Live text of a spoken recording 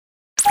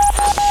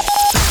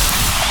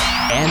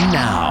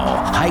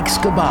Hike's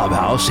Kebab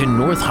House in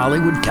North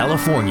Hollywood,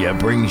 California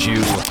brings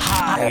you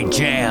High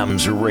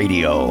Jams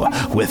Radio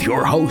with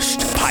your host,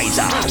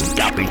 Paisan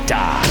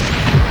Capitan.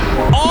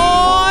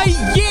 Oh,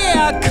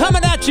 yeah!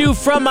 Coming at you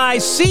from my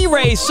Sea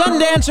Ray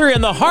Sundancer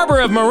in the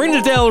harbor of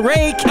Marina del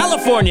Rey,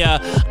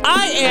 California,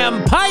 I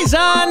am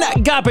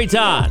Paisan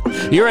Capitan,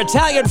 your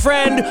Italian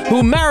friend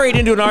who married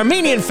into an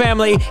Armenian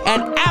family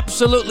and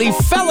absolutely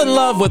fell in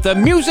love with the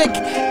music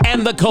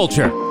and the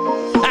culture.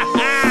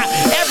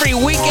 Every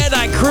weekend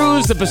I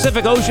cruise the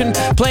Pacific Ocean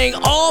playing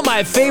all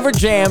my favorite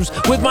jams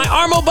with my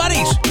Armo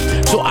buddies.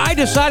 So I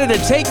decided to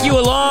take you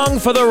along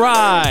for the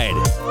ride.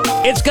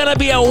 It's gonna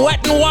be a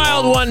wet and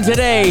wild one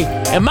today.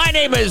 And my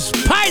name is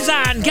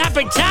Paisan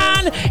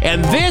Capitan,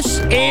 and this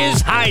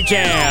is High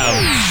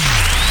Jams.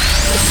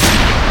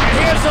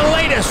 Here's the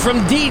latest from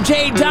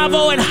DJ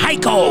Davo and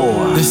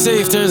Heiko. They say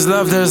if there's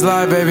love, there's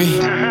life, baby.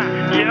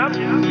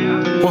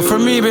 Yep. Well, for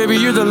me, baby,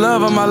 you're the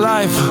love of my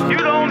life. You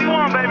the only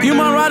one, baby. You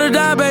my ride or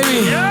die,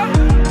 baby. Yep.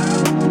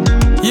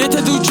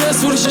 Yete du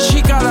čas urish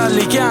shikara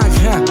likank.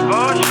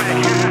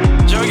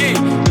 Jogi,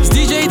 it's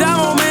DJ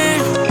Damo, man.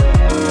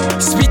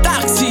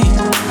 Spitaxi,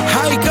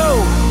 Heiko.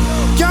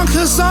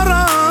 Կյանքս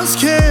առած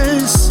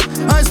քեզ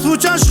այս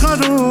փուչ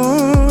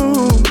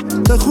աշխարհում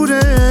տխուր է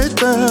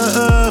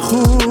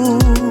տխուր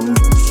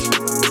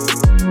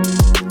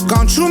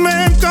կանչում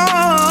եմ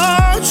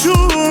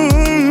կանչում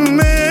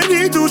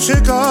էլի դու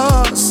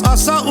չկաս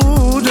ասա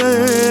ուր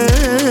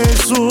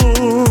ես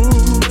ուր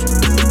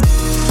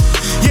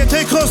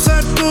եթե քո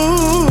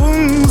սրտում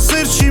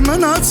սեր չի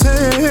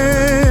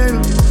մնացել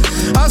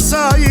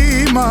ասա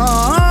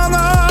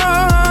իմանա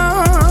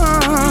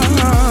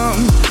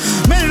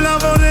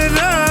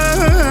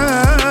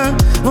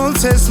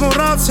Ես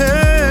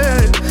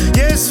մոռացել,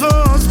 ես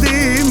ոնց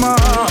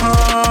դիմանամ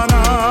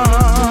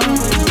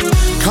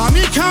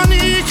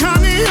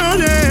Քանի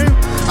օր է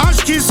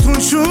աչքիս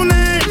խուն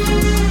չունեմ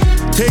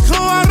Թե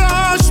քո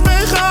առաջ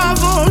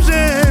մեղավոր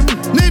եմ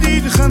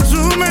Ներիր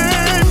խնդրում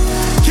եմ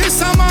Քեզ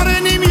համար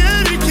են իմ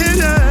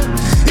երգերը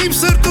Իմ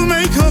սրտում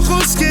են քո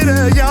խոսքերը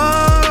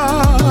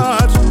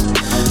Յար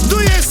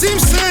Դու ես իմ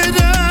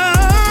սերը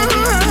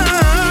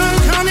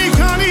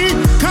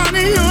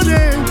Քանի օր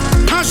է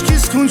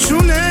աչքիս խուն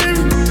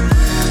չունեմ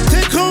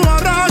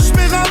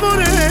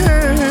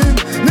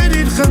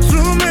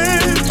Խնդրում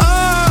եմ,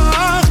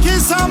 աղ,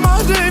 քեզ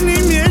համար են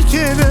իմ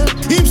երկերը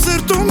Իմ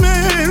սրտում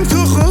են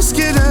քո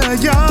խոսքերը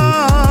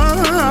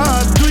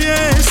Յար, դու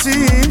ես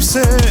իմ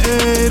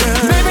սերը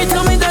Baby,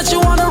 tell me that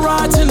you wanna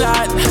ride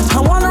tonight I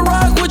wanna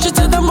rock with you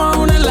till the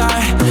morning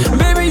light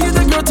Baby, you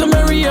the girl to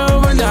marry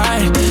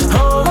overnight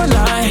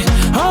Overnight,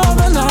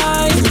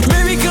 overnight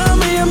Baby, come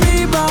here and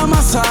be by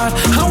my side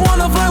I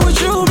wanna fly with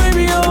you,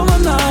 baby,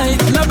 overnight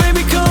Now,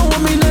 baby, come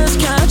with me, let's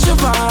catch a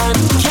vibe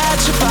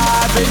Catch a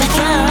vibe, baby,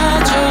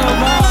 catch a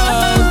vibe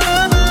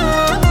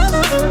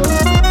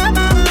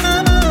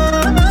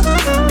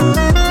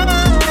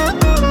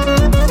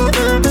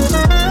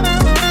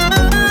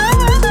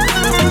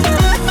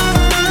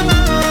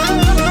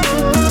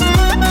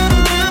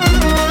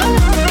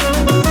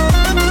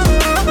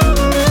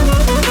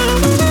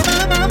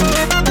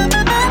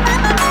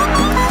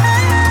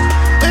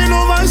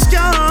Էնով այս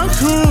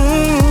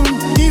կյանքում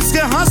ինձ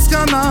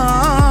կհասկանա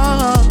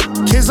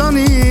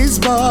Քեզանից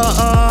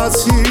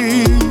բացի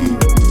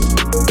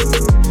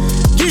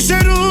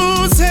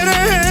Գիշերուց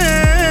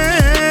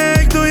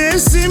երեք դու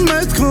ես իմ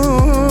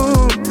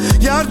մտքում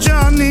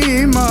Յարջանի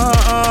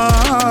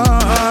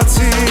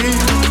մացի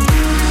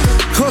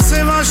Քո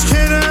սև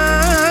աչքերը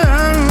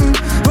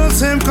ոնց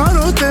եմ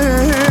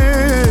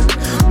կարոտել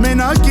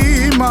մենակ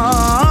իմանաս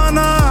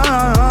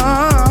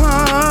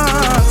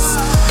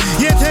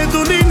Եթե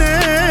դու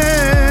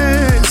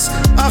լինես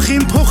ախ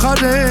իմ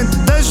փոխարեն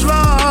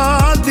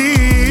դժվար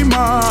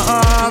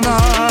դիմանաս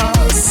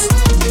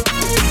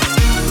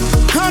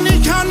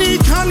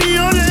Քանի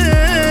օր է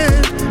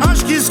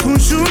աչքիս խուն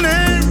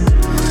չունեմ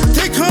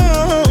Թե քո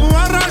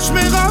առաջ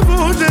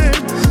մեղավոր եմ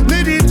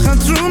Ներիդ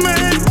խնդրում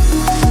եմ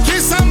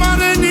Քեզ համար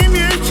են իմ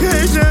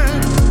երկերը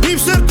Իմ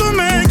սրտում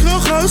են քո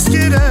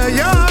խոսքերը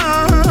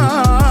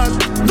Յար,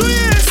 դու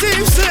ես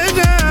իմ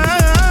սերը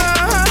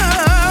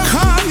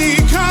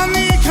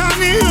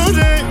Քանի օր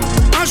է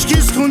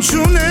աչքիս խուն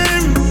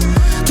չունեմ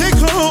Թե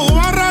քո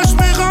առաջ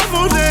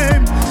մեղավոր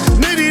եմ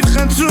Ներիդ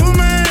խնդրում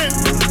եմ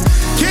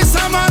Քեզ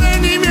համար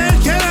են իմ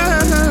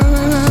երկերը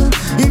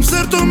Իմ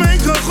սրտում են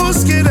քո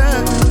խոսքերը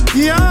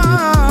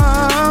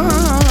Յար,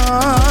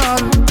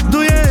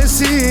 դու ես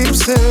իմ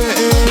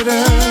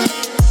սերը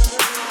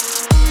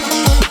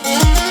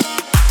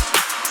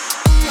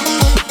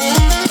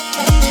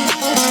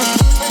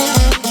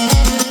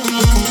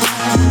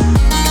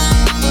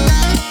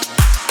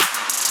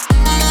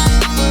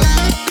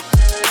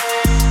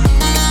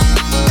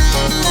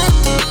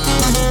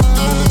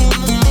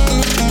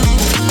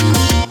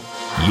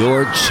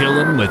You're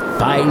chilling with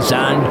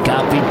Paisan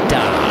Capitan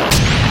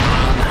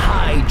on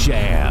High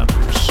Jams.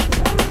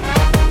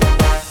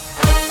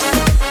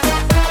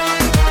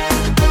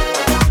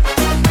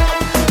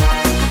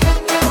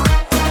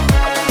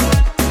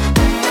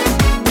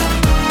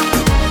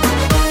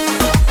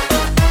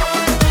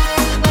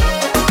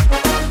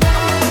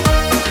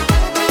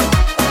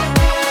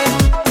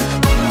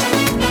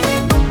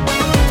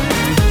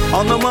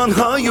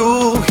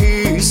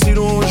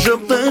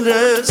 մտներ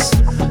ես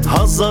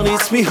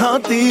Հազարից մի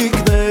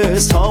հատիկն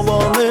ես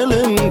Հավանել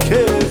եմ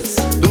քեզ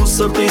Դու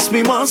սրտիս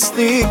մի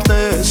մասնիկն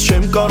ես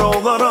Չեմ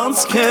կարող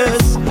առանց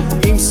քեզ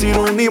Իմ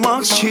սիրուն իմ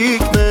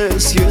աղջիկն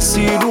ես Ես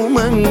սիրում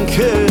եմ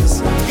քեզ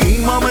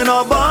Իմ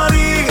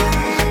ամենաբարի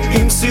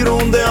Իմ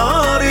սիրուն դե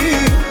արի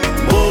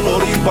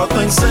Բոլորի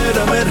պատմեն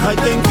սերը մեր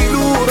հայտենք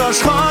իլուր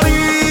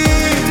աշխարի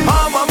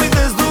Համամիտ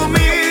ես դու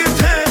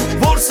միտ է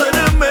Որ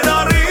սերը մեր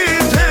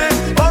առիթ է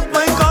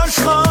Պատմենք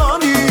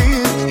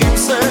աշխարին Իմ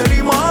սեր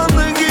իմ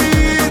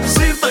անգիտ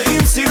Սիրտը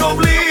իմ սիրով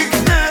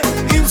լիքն է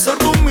Իմ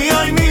սրտում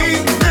միայն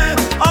ինքն է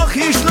Ախ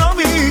իշ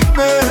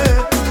լավիկն է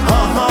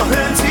Հահա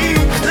հենց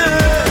ինքն է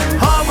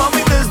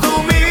Համամիտ ես դու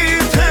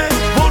միտ է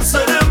Որ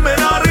սերը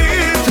մեր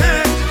առիթ է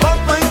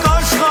Պատմենք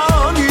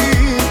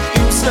աշխարին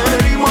Իմ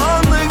սեր իմ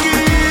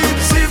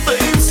անգիտ Սիրտը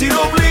իմ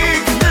սիրով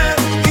լիքն է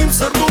Իմ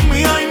սրտում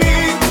միայն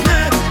ինքն է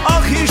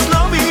Ախ իշ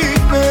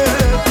լավիկն է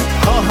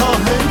Հահա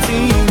հենց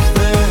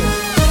ինքն է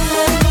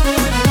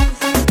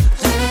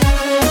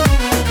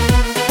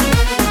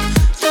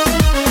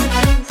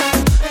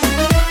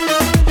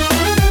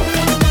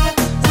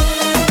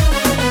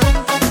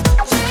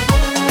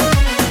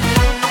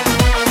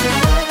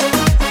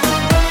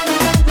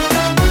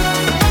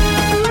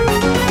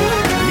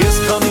Ես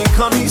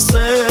քանի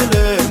սեր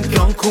եմ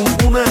կյանքում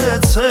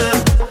ունեցել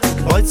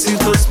Բայց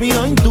սիրտս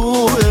միայն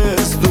դու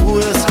ես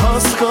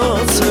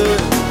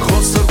հասկացել Քո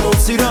սրտով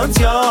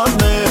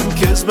սիրածյան եմ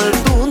Քեզ մեր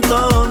տուն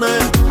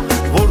տանեմ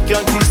Որ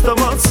կյանքից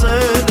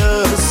տվացել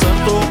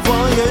Սրտով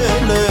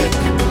վայել եմ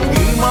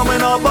Իմ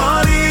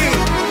ամենաբարի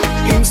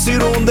Իմ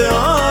սիրուն դե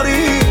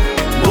արի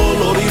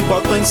Բոլորին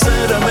պատմեն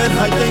սերը մեր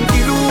հայտենք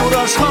իլուր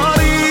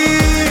աշխարի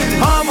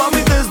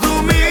Համամիտ ես դու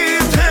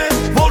միտ է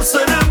Որ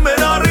սերը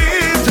մեր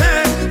առիթ է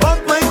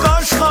Պատմենք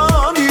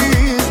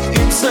աշխարին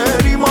Իմ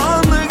սեր իմ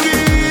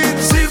անգիտ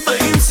Սիրտը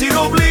իմ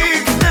սիրով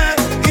լիքն է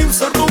Իմ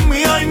սրտում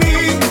միայն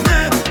ինքն է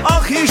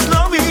Ախ իշ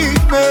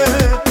լավիկն է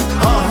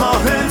Հահա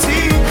հենց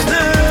ինքն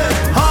է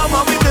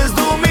Համամիտ ես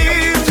դու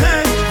միտ է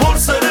Որ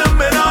սերը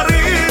մեր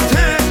առիթ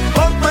է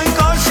Պատմենք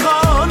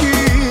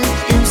աշխարին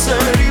Իմ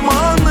սեր իմ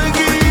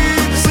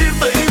անգիտ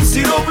Սիրտը իմ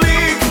սիրով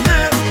լիքն է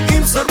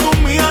Իմ սրտում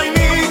միայն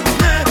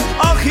ինքն է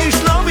Ախ իշ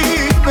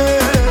լավիկն է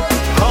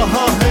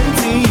Հահա հենց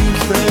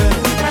ինքն է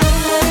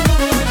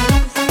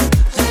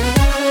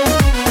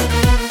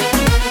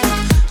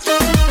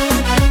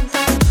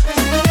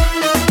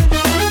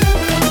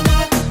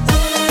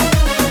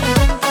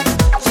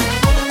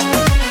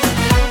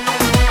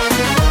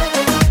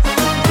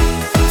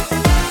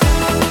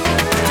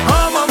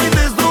Համամիտ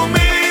ես դու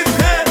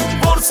միտ է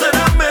Որ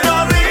սերը մեր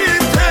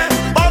առիթ է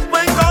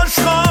Պատմենք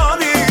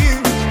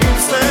աշխարին Իմ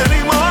սեր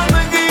իմ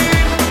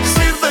անգիտ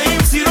Սիրտը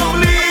իմ սիրով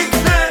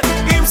լիքն է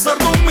Իմ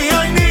սրտում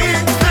միայն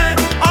ինքն է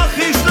Ախ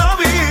իշ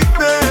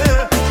լավիկն է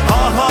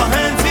Հահա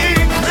հենց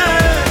ինքն է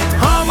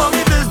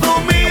Համամիտ ես դու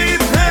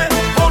միտ է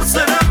Որ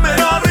սերը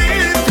մեր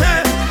առիթ է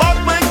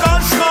Պատմենք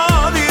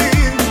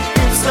աշխարին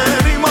Իմ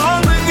սեր իմ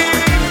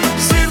անգիտ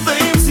Սիրտը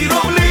իմ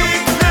սիրով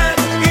լիքն է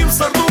Իմ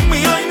սրտում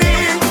միայն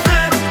ինքն է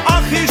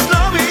Ախ իշ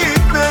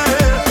լավիկն է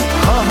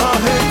Հահա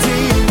հենց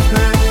ինքն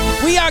է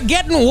We are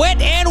getting wet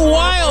and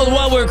wild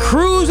while we're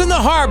cruising the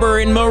harbor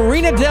in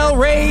Marina del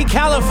Rey,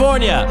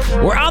 California.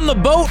 We're on the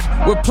boat,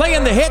 we're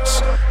playing the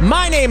hits.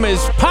 My name is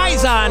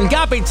Paisan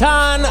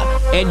Gapitan,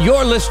 and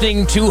you're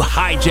listening to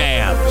High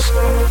Jams.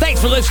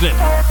 Thanks for listening.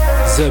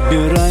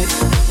 Забирай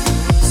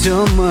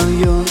все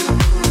мое,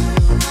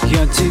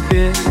 я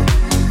тебе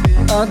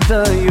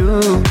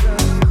отдаю.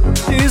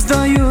 И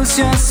сдаюсь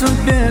я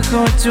судьбе,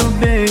 хоть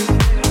убей,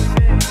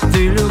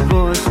 ты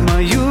любовь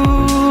мою.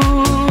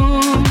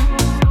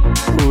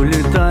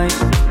 Улетай,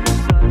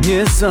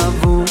 не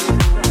зову,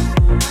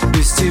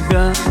 без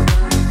тебя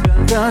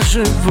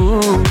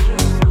доживу.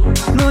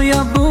 Но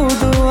я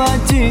буду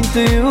один,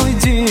 ты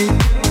уйди,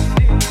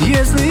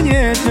 если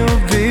нет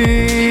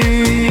любви.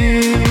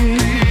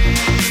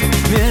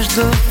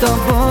 Между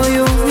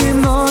тобою и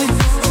мной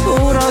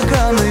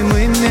ураганы,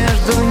 мы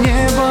между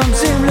небом и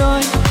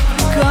землей.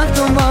 Как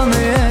туманы,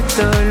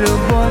 это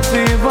любовь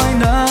и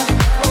война.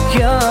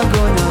 Я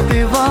огонь, а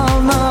ты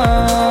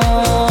волна.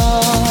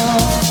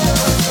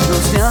 Но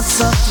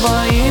снятся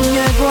твои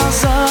мне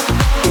глаза,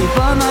 и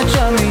по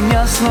ночам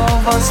меня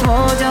снова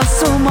сводят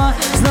с ума.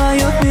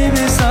 Знают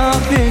небеса,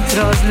 ведь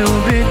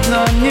разлюбить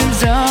нам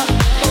нельзя.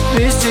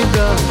 Без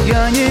тебя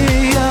я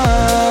не я.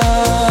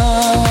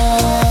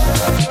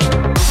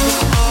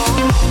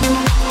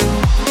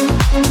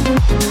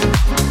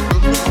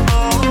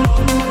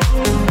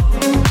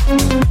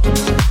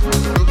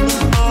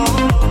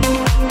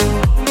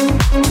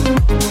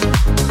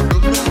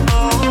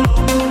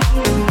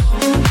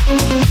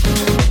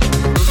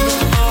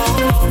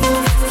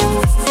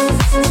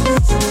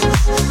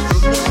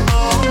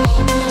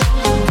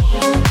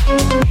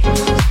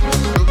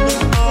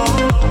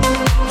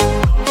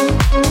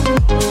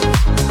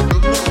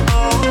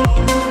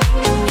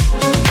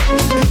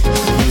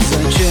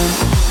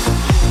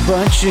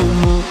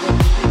 Почему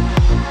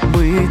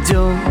мы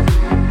идем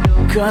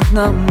к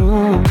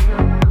одному?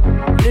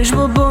 лишь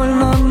бы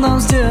больно нам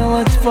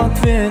сделать в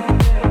ответ.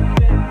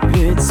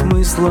 Ведь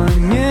смысла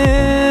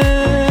нет.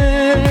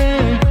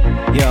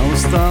 Я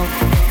устал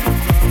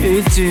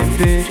и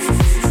теперь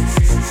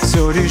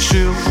все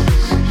решил,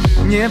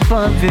 не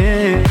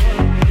поверь.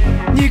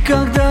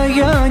 Никогда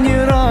я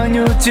не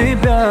раню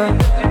тебя,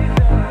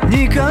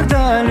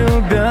 никогда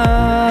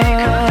любя.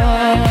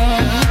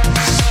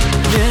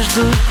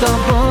 Между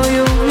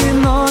тобою и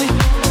мной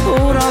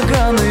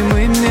ураганы,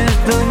 мы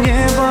между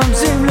небом и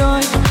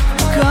землей.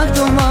 Как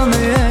туманы,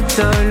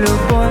 это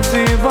любовь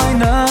и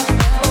война.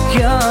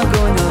 Я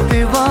огонь, а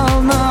ты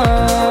волна.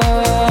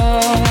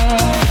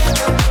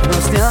 Но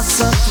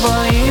снятся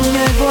твои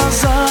мне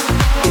глаза,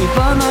 и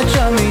по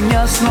ночам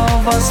меня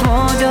снова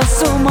сводят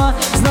с ума.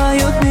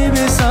 Знают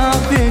небеса,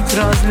 ведь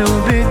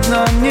разлюбить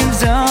нам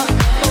нельзя.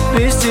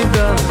 Без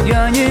тебя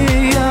я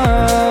не я.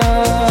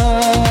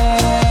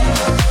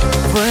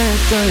 В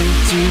этой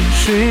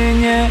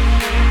тишине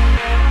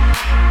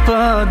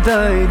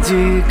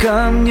подойди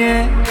ко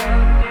мне,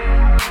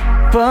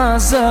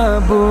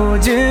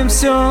 позабудем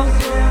все,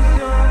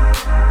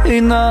 и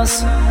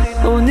нас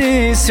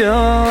унесет.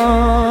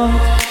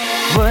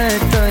 В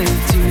этой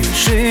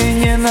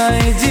тишине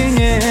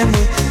наедине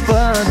мы,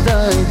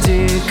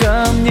 подойди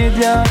ко мне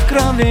для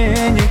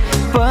откровений.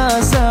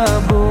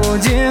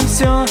 Позабудем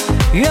все,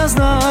 я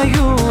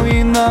знаю,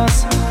 и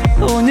нас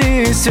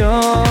унесет.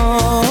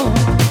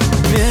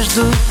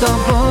 Между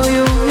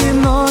тобою и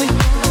мной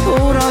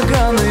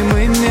ураганы,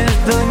 мы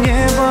между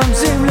небом и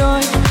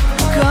землей.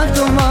 Как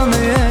туманы,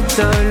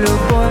 это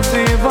любовь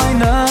и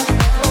война.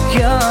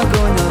 Я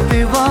огонь, а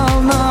ты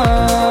волна.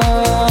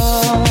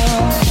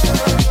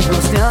 Но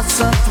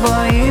снятся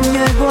твои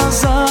мне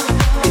глаза,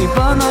 и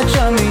по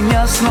ночам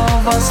меня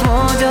снова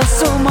сводят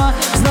с ума.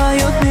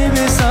 Знают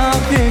небеса,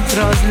 ведь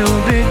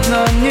разлюбить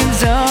нам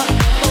нельзя.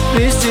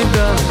 Без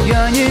тебя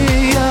я не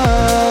я.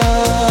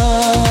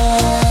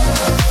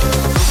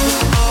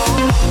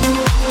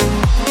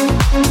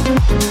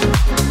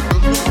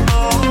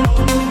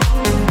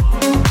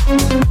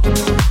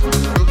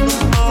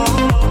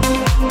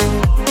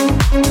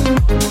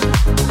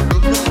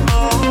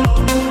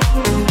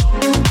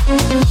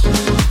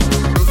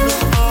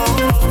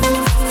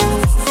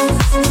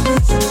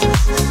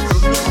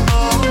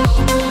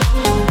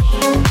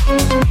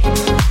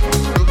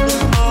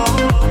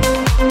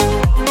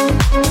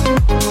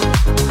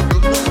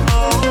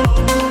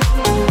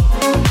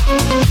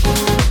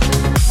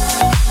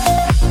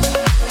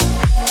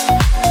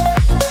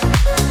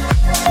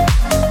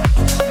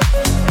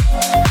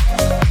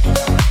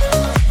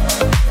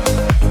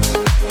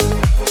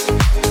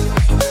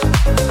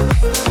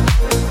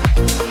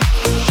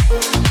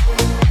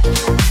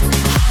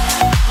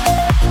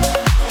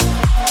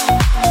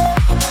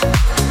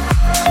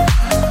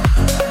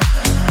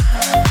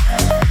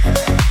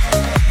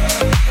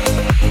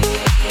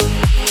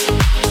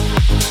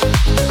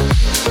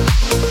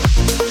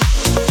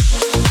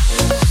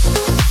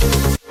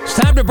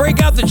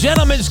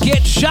 Gentlemen's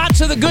Kit,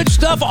 shots of the good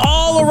stuff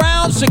all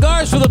around.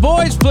 Cigars for the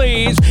boys,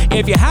 please.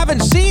 If you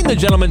haven't seen the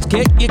Gentlemen's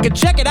Kit, you can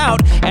check it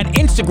out at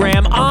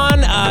Instagram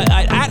on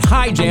at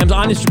High Jams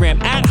on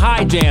Instagram at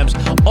High Jams.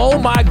 Oh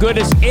my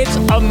goodness, it's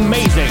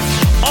amazing.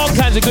 All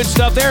kinds of good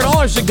stuff there, and all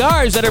our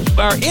cigars that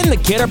are in the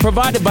kit are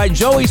provided by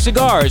Joey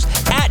Cigars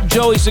at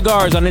Joey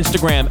Cigars on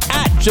Instagram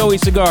at Joey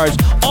Cigars.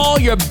 All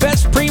your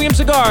best premium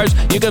cigars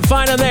you can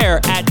find them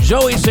there at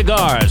Joey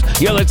Cigars.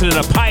 You're listening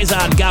to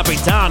Paisan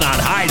Kapitan on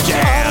High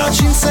Jams.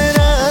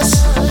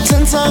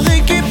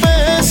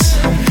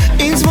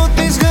 Ինձ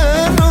մոտնից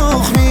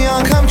գրուխ մի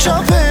անգամ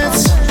չապեց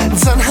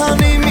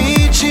Ձնհանի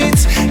միջից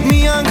մի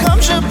անգամ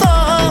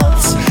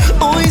շպտաց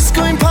Ու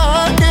իսկույն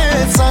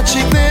պակեց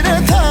աչիկները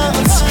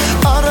թաց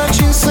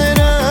Առաջին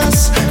սերս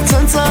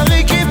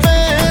ծնծաղիկի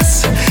պես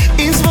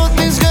Ինձ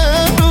մոտնից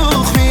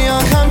գրուխ մի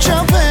անգամ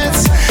չապեց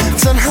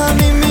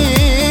Ձնհանի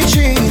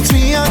միջից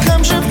մի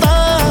անգամ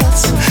շպտաց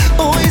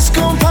Ու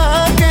իսկույն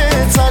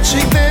պակեց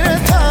աչիկները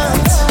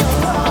թաց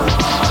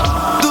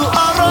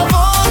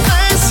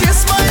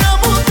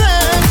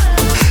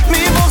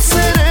Մի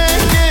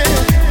ոսերեք է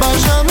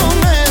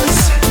բաժանում ես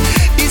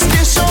Իսկ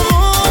ես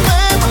շողում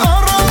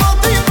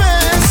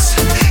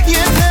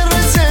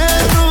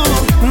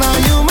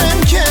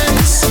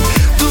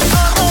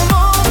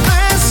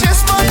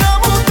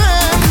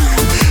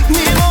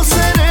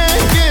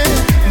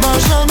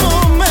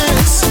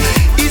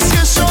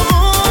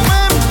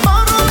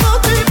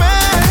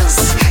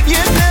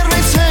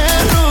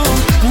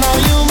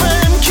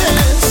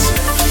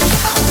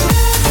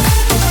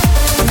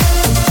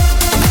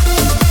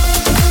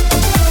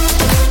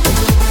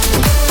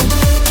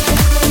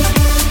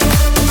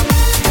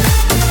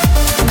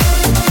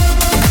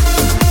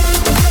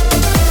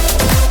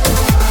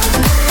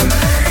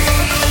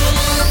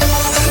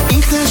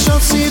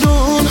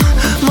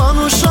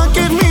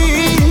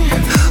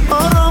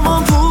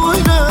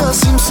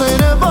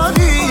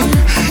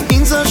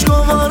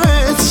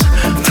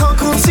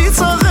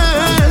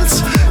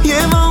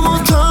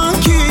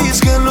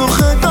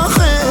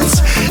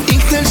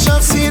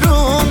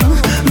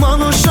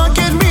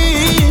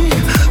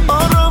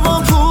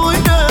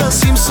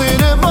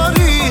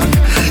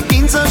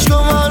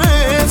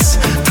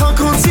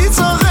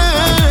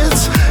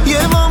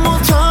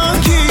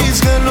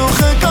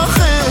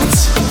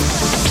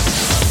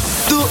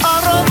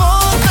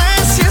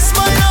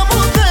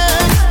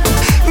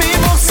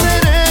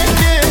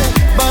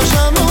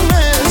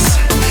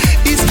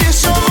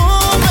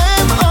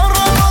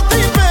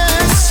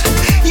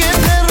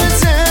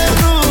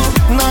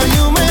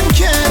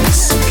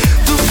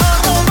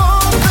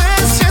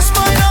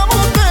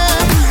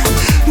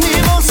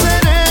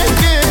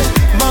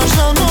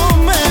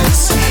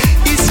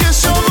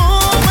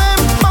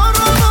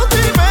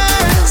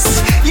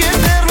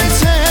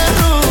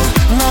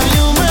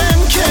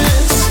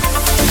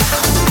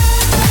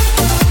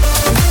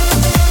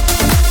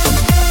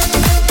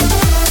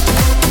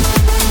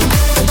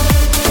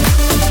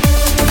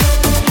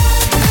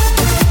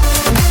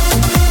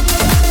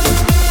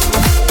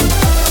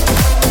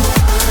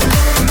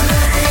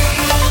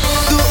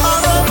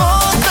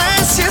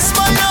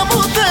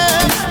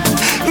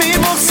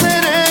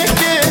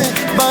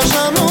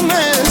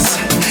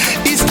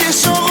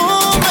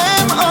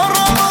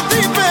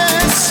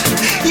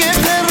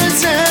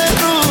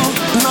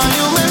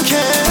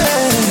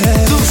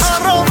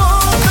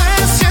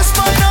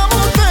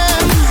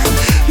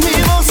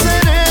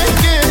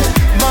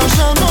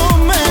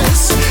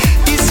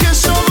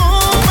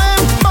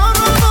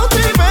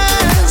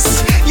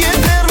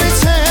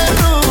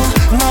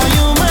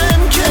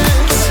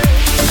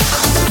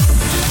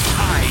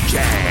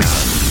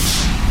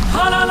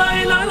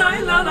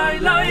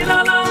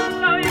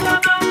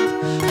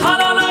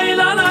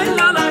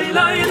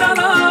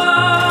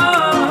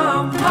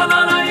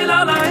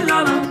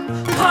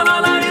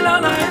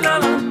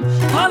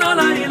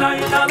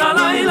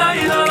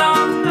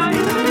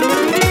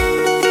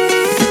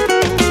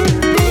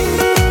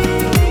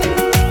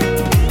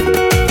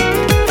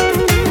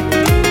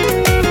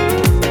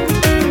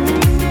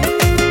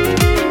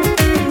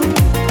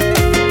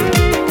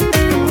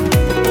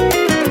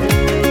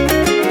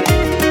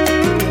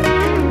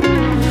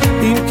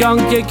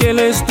կյանք եկել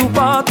ես դու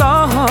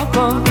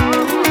պատահական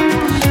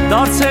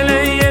Դարձել է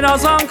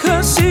երազանքը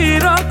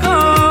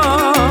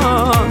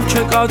սիրական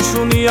Չկաց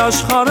չունի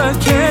աշխարհը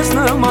քեզ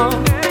նման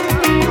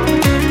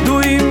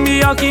Դու իմ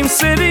միակ իմ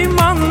սերի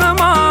ման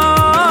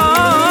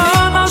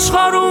նման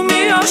Աշխարհում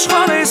մի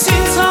աշխարհ ես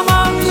ինձ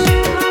համար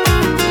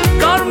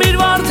Կարմիր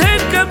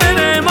վարդեր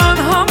կբերեմ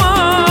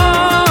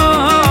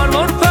անհամար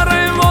Որ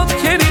փռեմ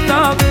ոտքերի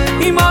տակ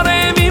Իմ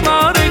արև իմ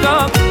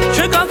արեգակ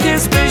Չկա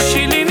քեզ պես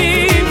չի լինի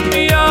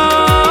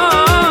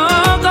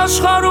միակ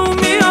Աշխարհում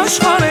մի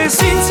աշխարհ ես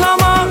ինձ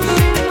համար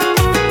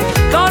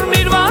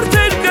Կարմիր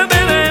վարդեր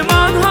կբերեմ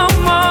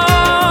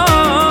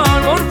անհամար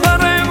Որ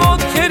փռեմ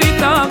ոտքերի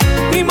տակ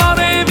Իմ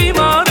արև իմ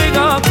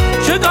արեգակ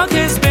Չկա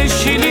քեզ պես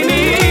չի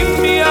լինի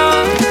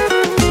միակ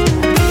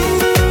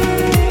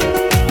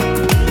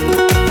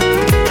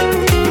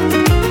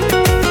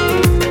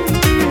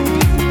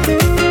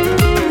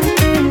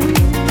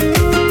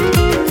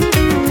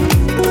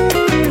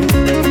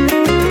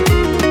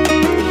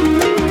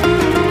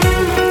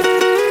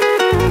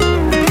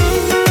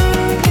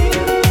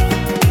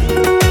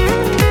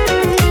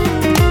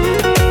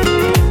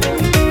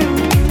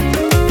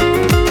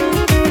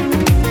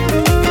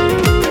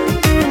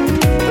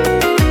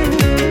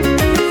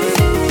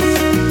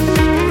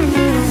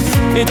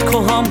Էդ քո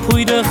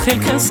համբույրը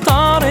խելքս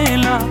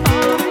տարելա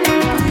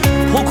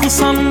Հոգուս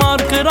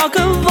անմար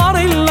կրակը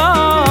վարելա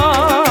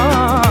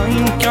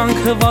Իմ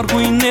կյանքը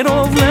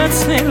վարգույններով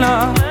լեցնելա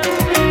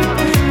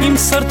Իմ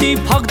սրտի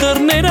փակ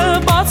դռները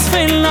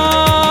բացվելա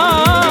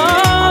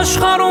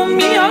Աշխարհում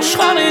մի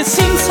աշխարհ ես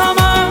ինձ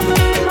համար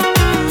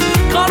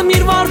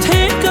Կարմիր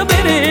վարդեր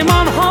կբերեմ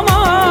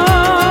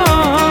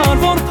անհամար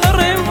Որ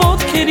փռեմ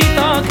ոտքերի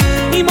տակ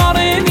Իմ արև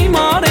իմ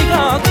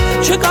արեգակ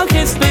Չկա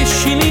քեզ պես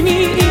չի լինի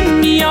իմ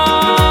միակ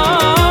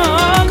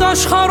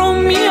Աշխարհում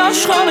մի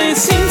աշխարհ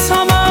ես ինձ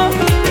համար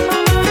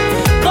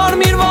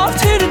Կարմիր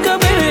վարդեր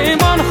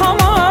կբերեմ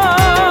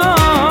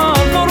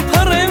անհամար Որ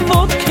փռեմ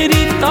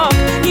ոտքերի տակ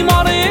Իմ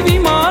արև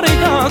իմ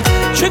արեգակ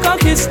Չկա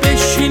քեզ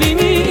պես չի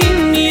լինի իմ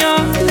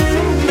միակ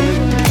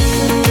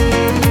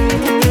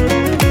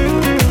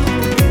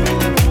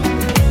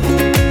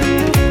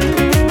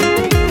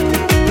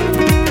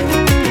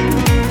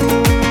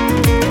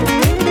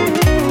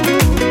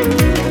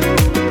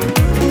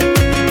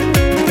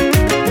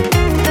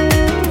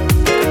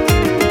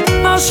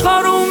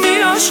Աշխարհում մի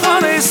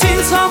աշխարհ ես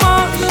ինձ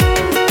համար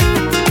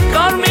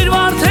Կարմիր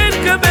վարդեր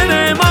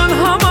կբերեմ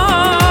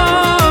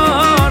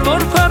անհամար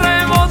Որ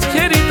փռեմ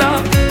ոտքերի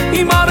տակ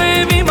Իմ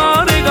արև իմ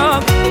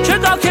արեգակ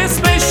Չկա քեզ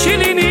պես չի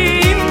լինի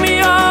իմ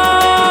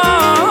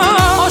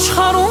միակ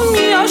Աշխարհում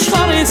մի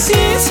աշխարհ ես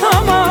ինձ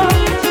համար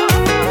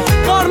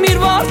Կարմիր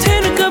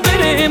վարդեր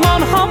կբերեմ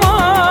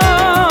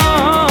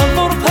անհամար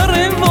Որ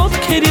փռեմ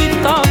ոտքերի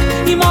տակ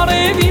Իմ արև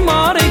իմ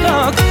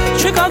արեգակ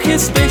Չկա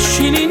քեզ պես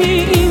չի լինի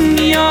իմ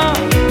միակ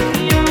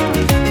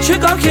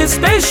Չկա քեզ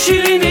պես չի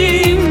լինի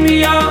իմ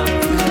միակ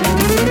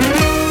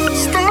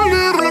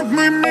Стали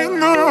родными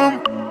нам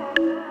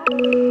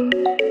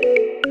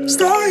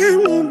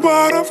Стоим у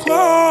бара в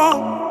хлам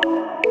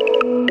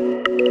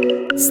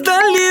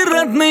Стали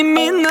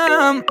родными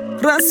нам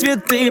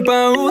Рассветы по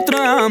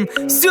утрам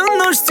Всю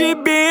ночь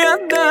тебе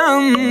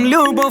отдам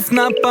Любовь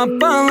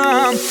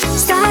напополам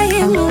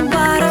Стоим у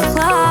бара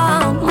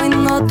хлам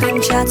Минуты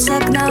мчатся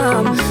к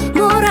нам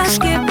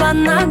Мурашки по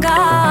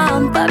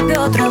ногам По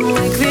бедрам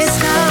и к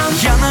вискам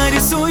Я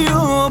нарисую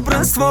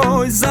образ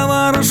твой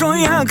Заворожу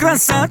я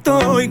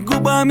красотой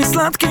Губами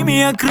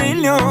сладкими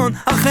окрылен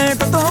Ах,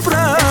 этот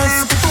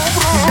образ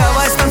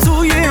Давай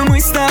станцуем мы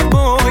с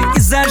тобой И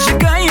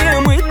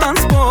зажигаем мы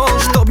танцпол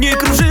Чтоб не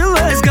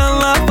кружилась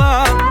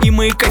голова И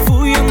мы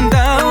кайфуем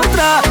до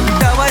утра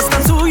Давай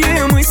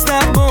станцуем мы с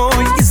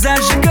тобой И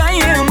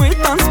зажигаем мы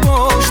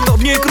танцпол Чтоб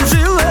не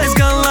кружилась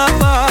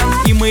голова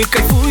И мы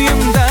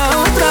кайфуем до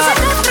утра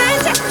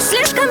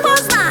Слишком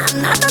поздно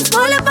На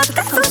танцполе под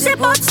кайфом все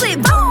поцы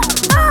Бум,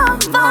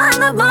 бум,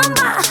 она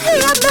бомба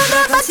Я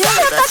бедра посею,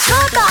 это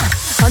что-то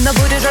Она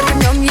будет жарким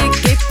днем в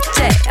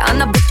Египте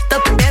Она будто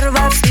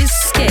первая в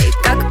списке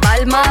Как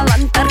пальма в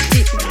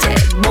Антарктиде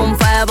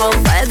Бомфая,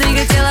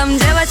 двигай телом,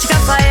 девочка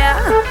твоя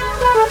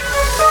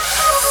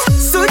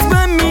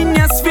Судьба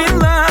меня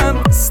свела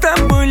С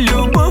тобой,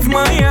 любовь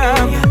моя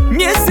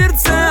Мне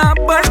сердце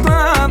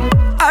обожгла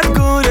От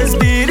горя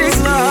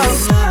сберегла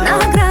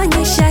На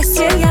грани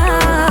счастья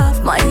я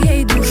В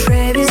моей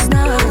душе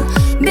весна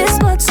Без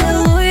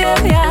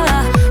поцелуев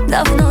я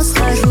Давно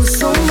схожу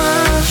с ума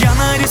Я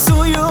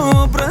нарисую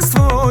образ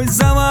твой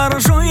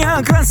Заворожу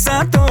я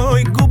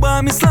красотой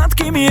Губами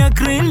сладкими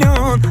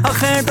окрылен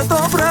Ах, этот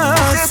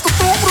образ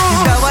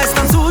Давай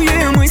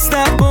станцуем мы с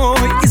тобой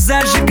И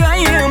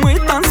зажигаем мы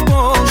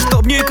танцпол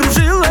Чтоб не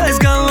кружилась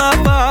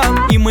голова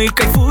И мы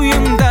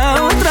кайфуем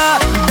до утра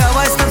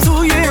Давай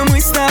станцуем мы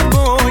с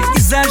тобой И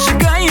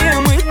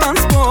зажигаем мы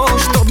танцпол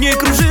Чтоб не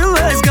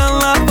кружилась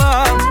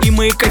голова И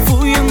мы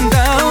кайфуем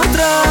до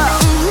утра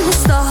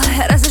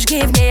Стой,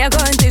 разожги в ней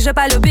огонь Ты же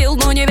полюбил,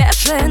 но не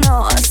вешай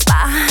нос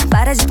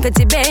Парень паразитка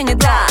тебе не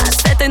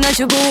даст. Этой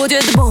ночью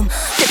будет бум.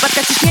 Ты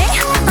подкатишь к ней,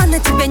 а на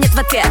тебя нет в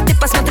ответ. Ты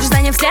посмотришь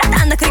за ним вслед,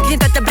 она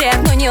крикнет это бред.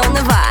 Но не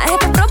унывай,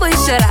 попробуй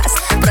еще раз.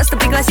 Просто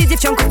пригласи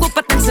девчонку в клуб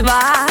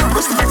потанцевать.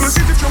 Просто пригласи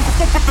девчонку в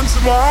клуб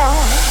потанцевать.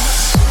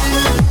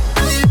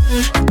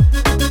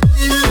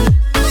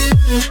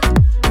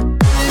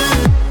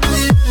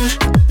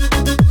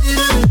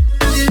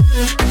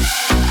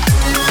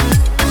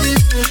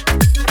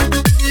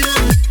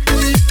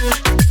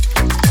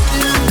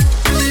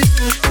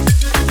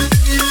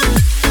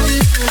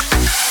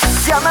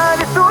 Я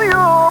нарисую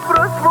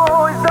образ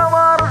свой,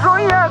 заворожу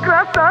я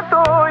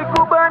красотой,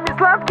 губами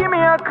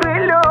сладкими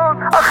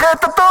окрылен. Ах,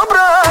 этот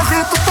образ,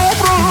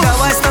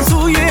 Давай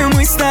станцуем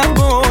мы с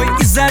тобой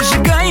и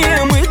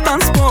зажигаем мы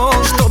танцпол,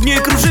 чтоб не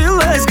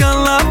кружилась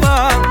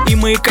голова, и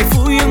мы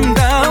кайфуем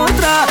до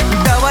утра.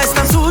 Давай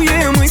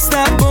станцуем мы с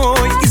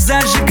тобой и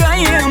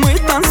зажигаем мы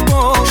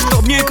танцпол,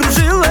 чтоб не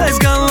кружилась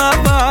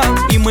голова,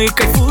 и мы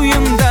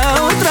кайфуем до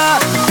утра.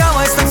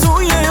 Давай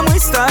станцуем мы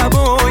с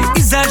тобой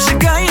и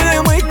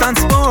зажигаем мы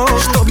танцпол,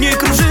 чтоб не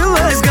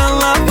кружилась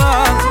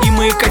голова, и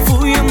мы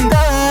кайфуем до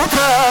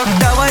утра.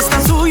 Давай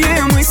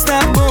станцуем мы с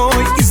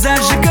тобой и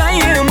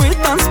зажигаем мы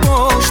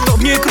танцпол,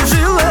 чтоб не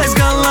кружилась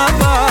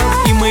голова,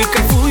 и мы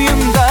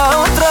кайфуем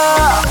до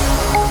утра.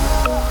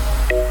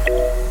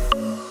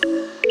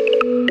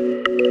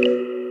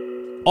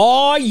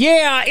 Oh,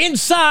 yeah,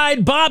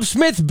 inside Bob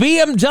Smith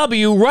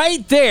BMW,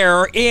 right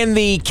there in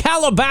the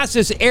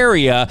Calabasas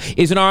area,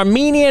 is an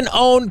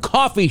Armenian-owned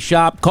coffee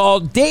shop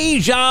called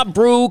Deja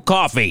Brew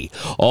Coffee.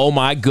 Oh,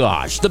 my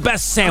gosh, the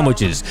best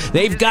sandwiches.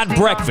 They've got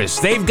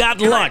breakfast, they've got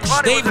lunch,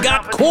 they've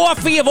got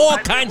coffee of all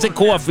kinds of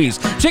coffees,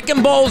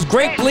 chicken bowls,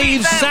 grape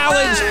leaves,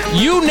 salads,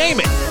 you name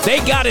it. They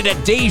got it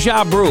at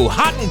Deja Brew.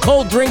 Hot and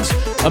cold drinks,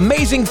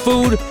 amazing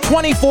food,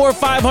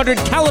 24500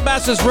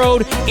 Calabasas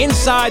Road,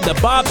 inside the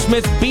Bob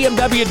Smith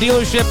BMW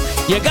dealership.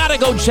 You gotta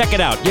go check it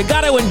out. You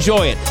gotta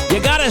enjoy it. You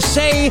gotta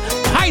say,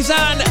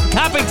 Paisan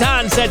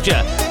Kapitan sent you.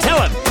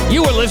 Tell him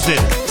you were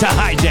listening to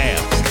High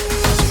Jams.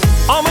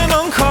 Ամեն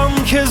անգամ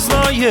քեզ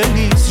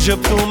նայելիս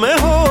ժպտում է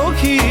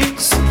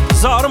հոգիս,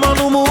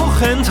 զարմանում ու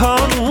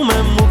խենթանում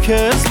եմ ու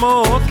քեզ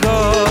մոտ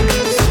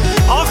գալիս,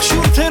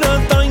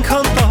 աղշուրթերդ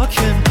այնքան տաք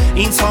են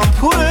ինձ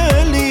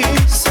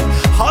համբուրելիս,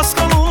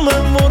 հասկանում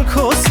եմ որ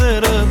քո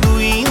սերը դու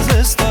ինձ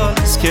ես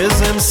տալիս,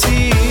 քեզ եմ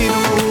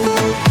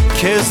սիրում,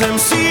 քեզ եմ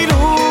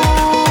սիրում,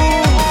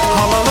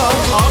 հալալա,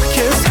 աղ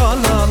քեզ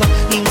հալալա,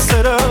 ինձ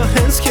սերը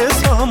հենց քեզ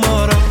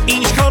համար է,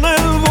 ինչքան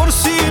էլ որ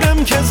սիրեմ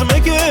քեզ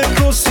մեկ է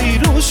քո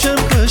սիրուշ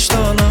եմ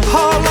կշտանա,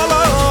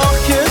 հալալա, աղ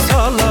քեզ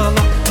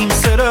հալալա, ինձ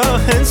սերը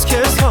հենց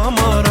քեզ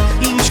համար է,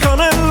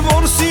 ինչքան էլ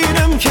որ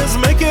սիրեմ քեզ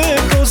մեկ է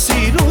քո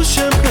սիրուշ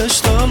եմ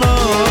կշտանա.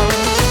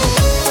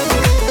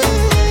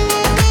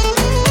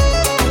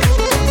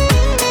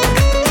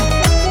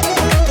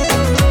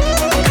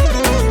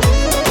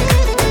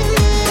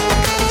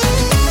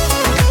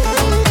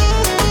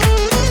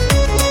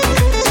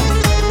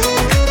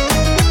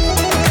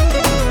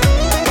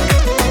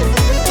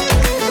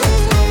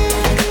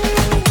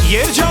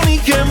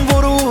 Երջանիկ եմ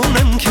որ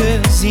ունեմ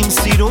քեզ իմ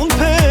սիրուն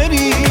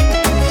փերի,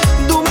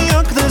 դու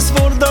միակն ես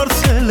որ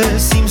դարձել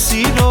ես իմ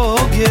սիրո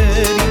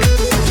գերի,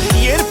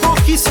 երբ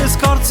հոգիս ես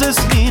կարծես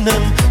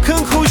լինեմ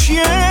քնքուշ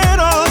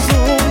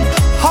երազում,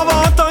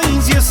 հավատա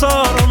ինձ ես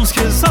առանց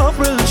քեզ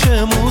ապրել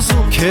չեմ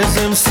ուզում, քեզ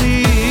եմ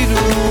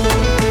սիրում,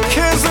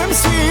 քեզ եմ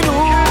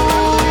սիրում,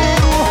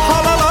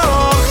 հալալա,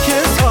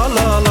 քեզ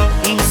հալալա,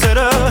 ինձ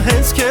սերը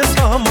հենց քեզ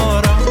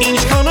համար է,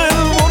 ինչքան էլ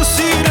որ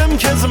սիրեմ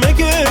քեզ մեկ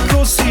է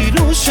քո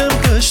սիրուշ եմ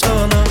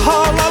կշտանա,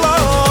 հալալա,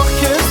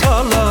 քեզ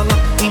հալալա,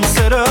 ինձ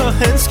սերը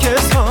հենց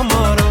քեզ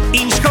համար է,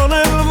 ինչքան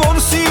էլ որ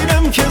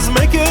սիրեմ քեզ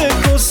մեկ է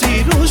քո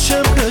սիրուշ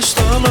եմ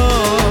կշտանա.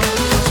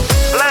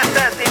 Blast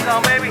that thing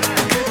on, baby.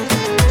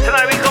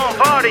 Tonight we gon'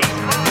 party.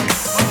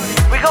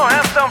 We gon'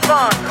 have some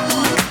fun.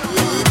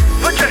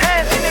 Put your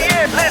hands in the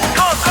air. Let's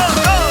go, go,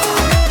 go.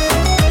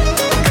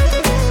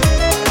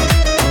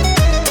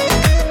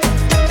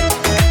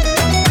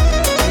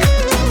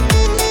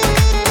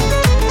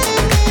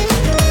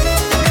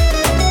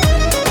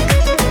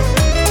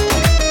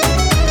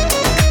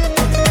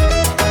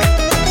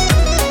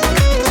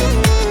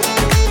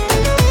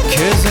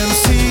 Քեզ եմ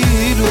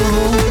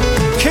սիրում,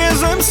 քեզ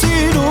եմ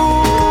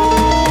սիրում,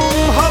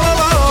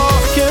 հալալա,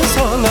 քեզ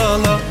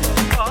հալալա,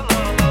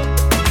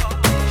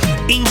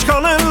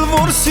 ինչքան էլ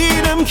որ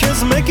սիրեմ քեզ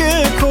մեկ է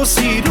քո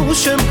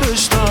սիրուշ եմ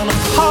կշտանա,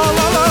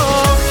 հալալա,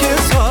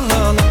 քեզ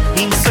հալալա,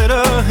 ինձ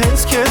սերը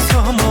հենց քեզ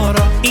համար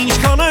է,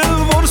 ինչքան էլ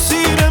որ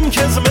սիրեմ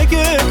քեզ մեկ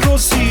է քո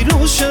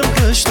սիրուշ եմ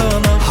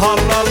կշտանա,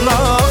 հալալա,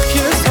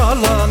 քեզ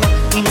հալալա,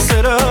 ինձ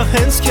սերը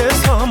հենց քեզ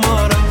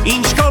համար է,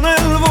 ինչքան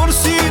էլ որ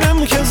սիրեմ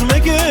քեզ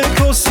մեկ է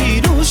քո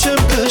սիրուշ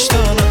եմ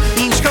կշտանա,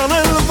 ինչքան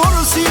էլ որ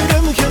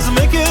սիրեմ քեզ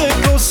մեկ է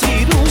քո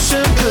սիրուշ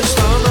եմ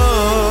կշտանա.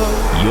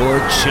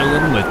 You're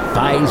chilling with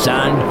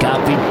Paisan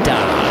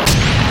Kapitan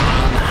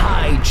on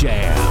High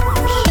Jams.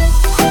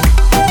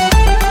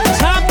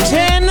 Top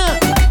 10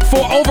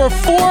 for over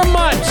 4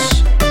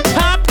 months.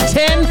 Top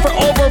 10 for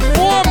over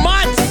 4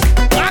 months.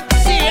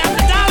 Oxy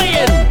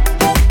Abdalian.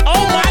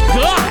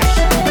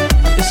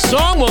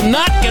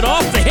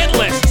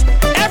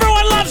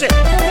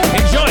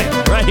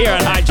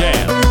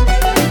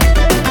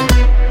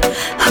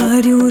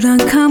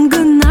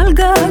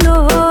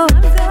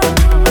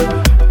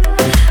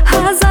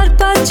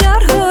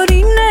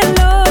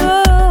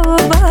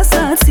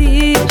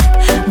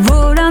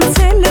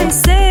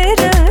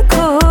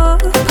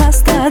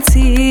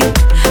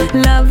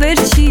 մոռացի լավ էր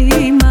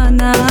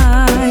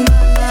չիմանայ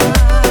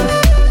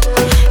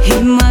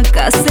Հիմա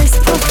կասես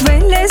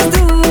փոխվել ես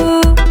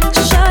դու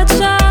շատ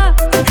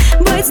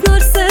բայց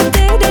նոր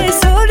սրտեր ես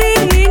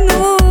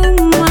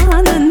օրինում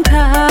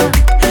անընդհատ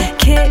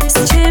Քեզ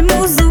չեմ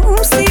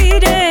ուզում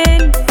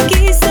սիրել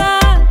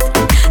կիսատ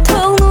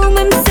Թողնում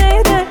եմ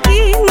սերը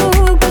իմ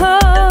ու քո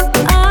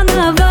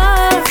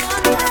անավարտ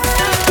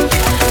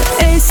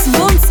Էս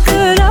ոնց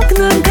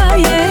կրակն ընկա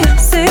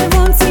ես Է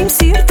ոնց իմ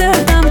սիրտը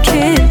տամ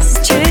քեզ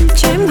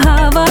Չեմ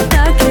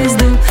հավատա քեզ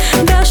դու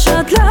Դա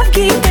շատ լավ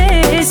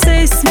գիտես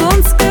Էս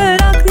ոնց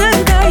կրակն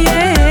ընկա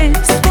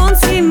ես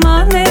Ոնց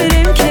իմաներ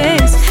եմ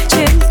քեզ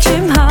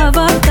Չեմ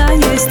հավատա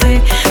ես Թե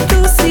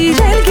դու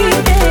սիրել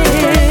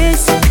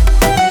գիտես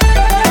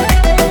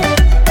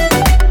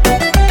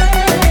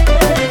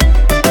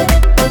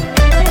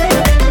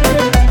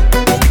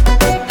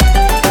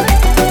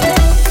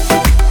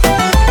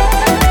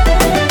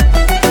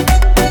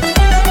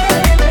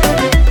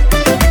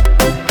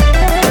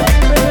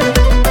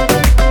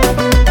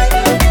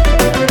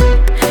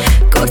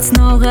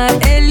Կորցնողը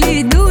էլի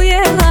դու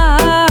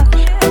եղար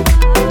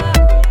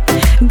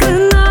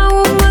Գնա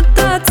ու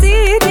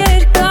մտածիր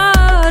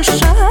երկար,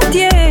 շատ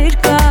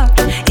երկար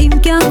Իմ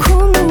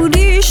կյանքում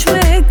ուրիշ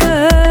մեկը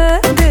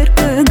դեռ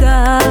կգա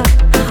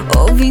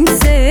Ով ինձ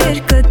սեր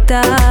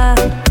կտա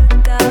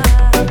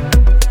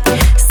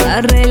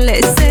Սառել է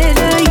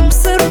սերը իմ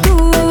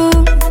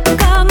սրտում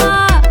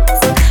Կամաց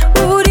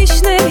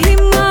ուրիշն է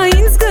հիմա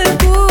ինձ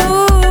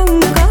գրկում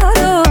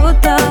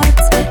Կարոտած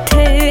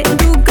թե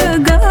դու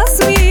կգաս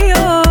մի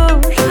օր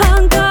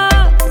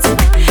հանկած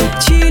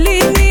Չի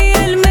լինի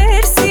էլ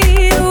մեր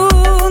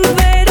սիրուն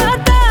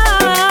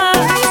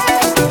վերադարձ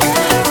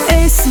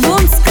Էս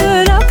ոնց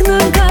կրակն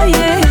ընկա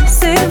ես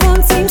Է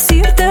ոնց իմ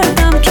սիրտը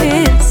տամ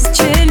քեզ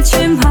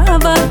Չեմ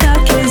հավատա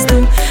քեզ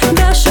դու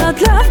Դա շատ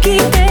լավ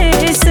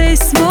գիտես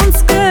Էս ոնց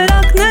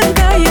կրակն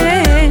ընկա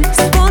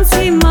ես Ոնց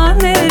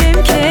իմաներ եմ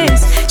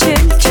քեզ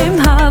Չեմ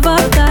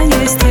հավատա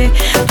ես Թե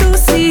դու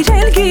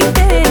սիրել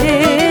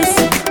գիտես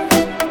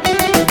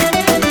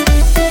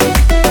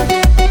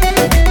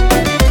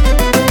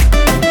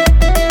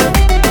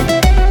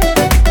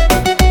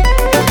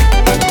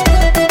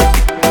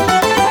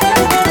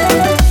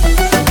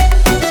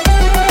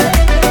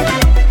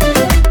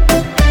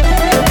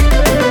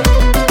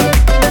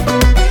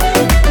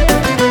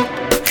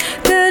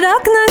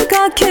Կրակն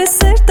ընկա քեզ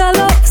սեր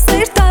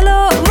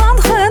տալով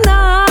անխնա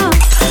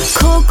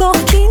Քո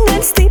կողքին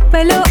էլ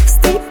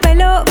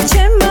ստիպելով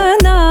չեմ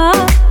մնա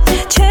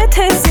Չէ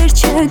թե սեր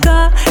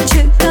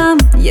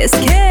չկամ ես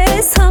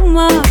քեզ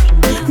համար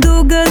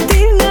Դու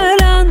գտիր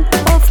նրան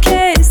ով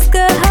քեզ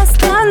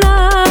կհասկանա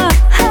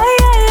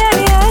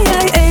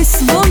Էս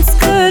ոնց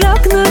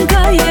կրակն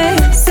ընկա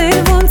ես Է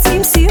ոնց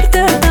իմ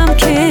սիրտը տամ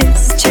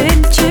քեզ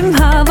Չեմ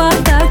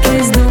հավատա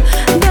քեզ դու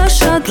Դա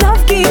շատ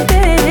լավ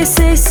գիտես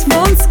Էս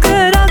ոնց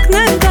կրակն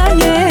ընկա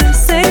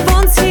ես Է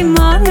ոնց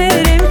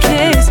իմաներ եմ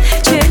քեզ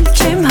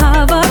Չեմ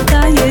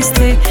հավատա ես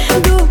Թե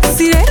դու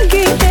սիրել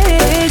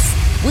գիտես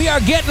We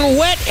are getting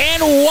wet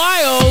and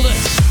wild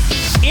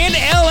in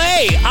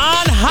LA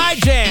on High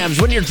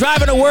Jams. When you're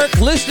driving to work,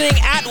 listening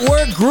at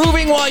work,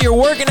 grooving while you're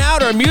working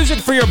out, or music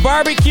for your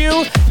barbecue,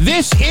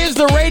 this is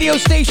the radio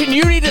station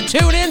you need to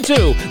tune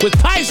into with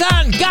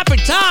Paisan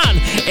Kapitan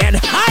and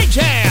High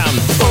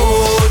Jams.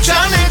 Oh,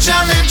 Johnny,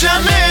 Johnny,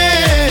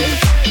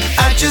 Johnny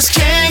I just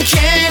can't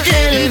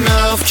get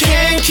enough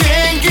Can't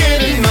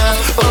get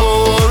enough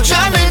Oh,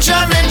 Johnny,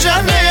 Johnny,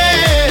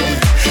 Johnny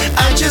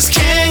I just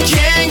can't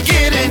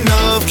get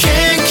enough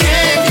Can't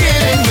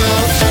get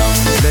enough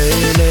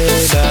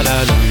Lele, da da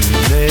dum,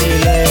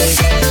 lele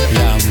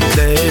Lam,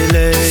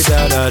 lele,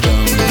 da da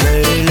dum,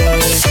 lele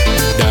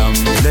Dum,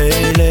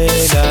 lele,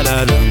 da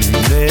da dum,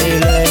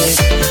 lele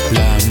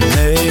Lam,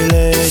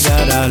 lele,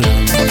 da da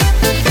dum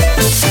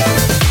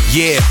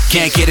Yeah,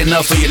 can't get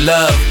enough of your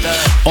love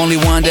Only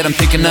one that I'm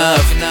thinking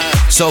of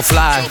So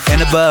fly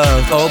and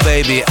above Oh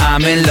baby,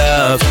 I'm in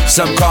love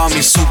Some call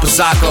me Super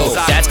Sacco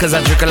That's cause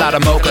I drink a lot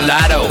of Mocha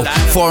Lotto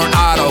Foreign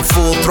auto,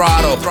 full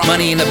throttle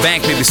Money in the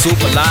bank, baby,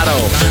 super lotto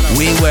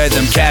We wear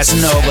them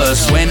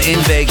Casanovas When in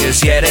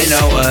Vegas, yeah, they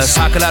know us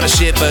Talk a lot of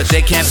shit, but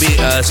they can't beat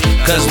us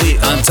Cause we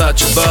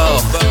untouchable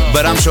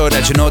But I'm sure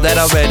that you know that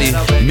already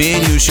Me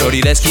and you,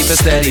 shorty, let's keep it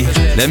steady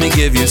Let me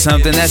give you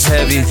something that's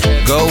heavy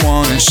Go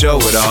on and show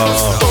it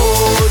all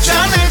Oh,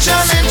 Johnny,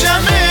 Johnny,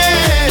 Johnny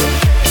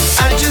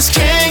I just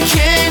can't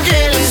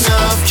get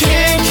enough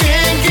Can't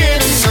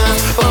get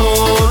enough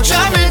Oh,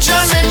 Johnny,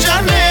 Johnny,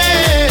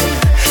 Johnny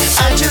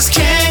I just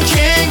can't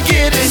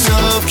get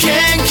enough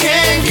Can't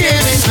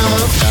get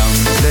enough Dum,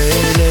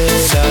 lele,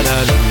 da da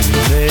dum,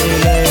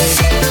 lele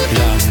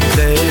Dum,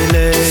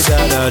 lele, da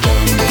da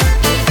dum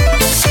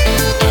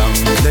Dum,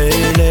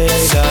 lele,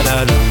 da da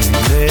dum,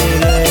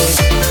 lele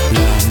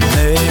Dum,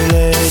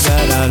 lele, da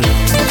da dum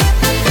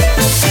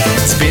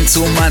It's been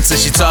too months and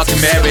she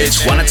talking marriage.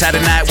 Wanna tie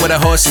the knot with a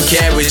horse and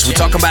carriage. We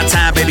talking about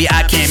time, baby,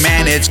 I can't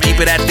manage. Keep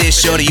it at this,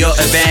 show to your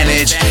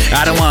advantage.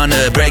 I don't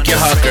wanna break your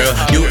heart, girl.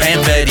 You ain't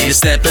ready to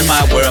step in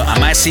my world. I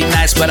might seem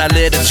nice, but I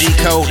live a G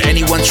code.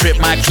 Anyone trip,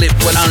 my clip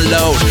will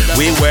unload.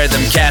 We wear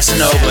them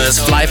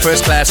Casanovas, fly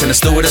first class and the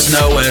stewardess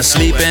know us.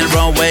 Sleep in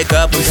Rome, wake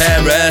up in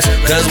Paris,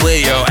 cause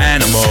we're your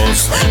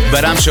animals.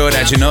 But I'm sure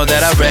that you know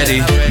that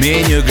already.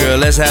 Me and you, girl,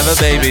 let's have a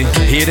baby.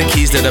 Here the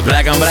keys to the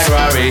black on black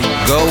Rari.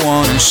 Go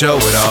on and show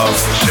it off.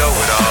 Show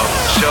it off,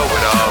 show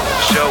it off,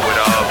 show it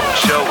off,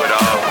 show it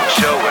off,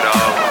 show it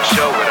off,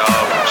 show it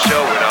off,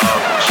 show it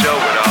off, show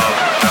it off.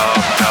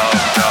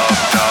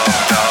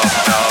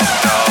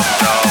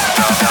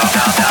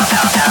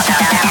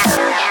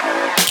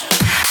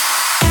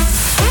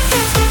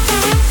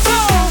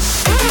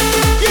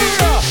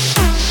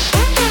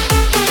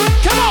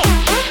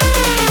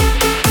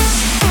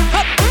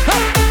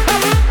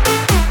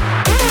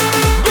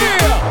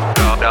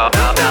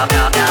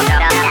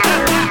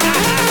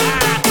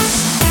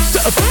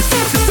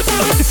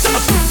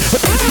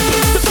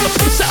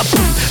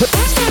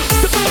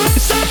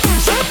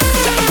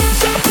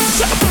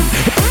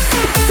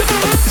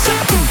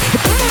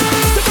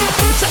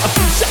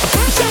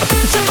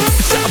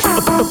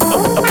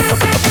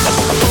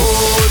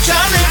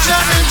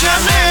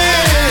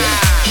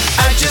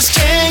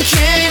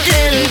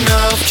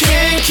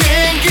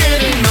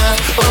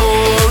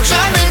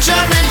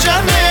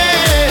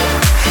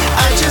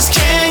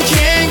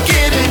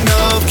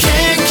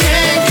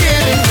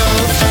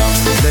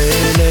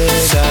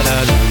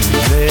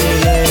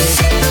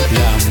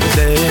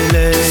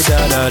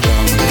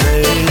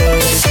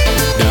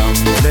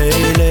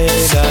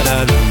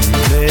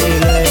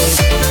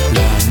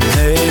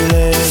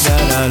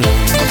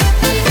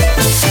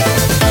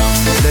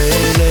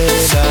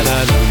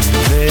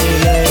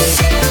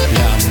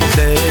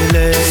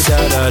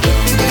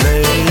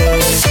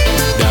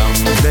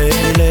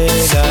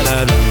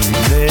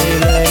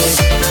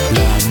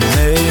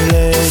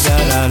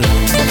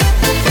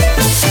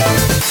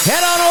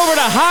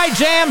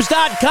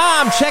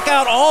 Check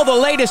out all the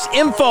latest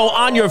info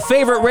on your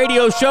favorite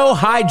radio show,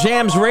 High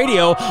Jams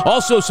Radio.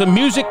 Also some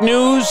music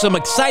news, some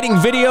exciting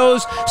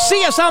videos.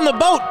 See us on the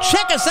boat.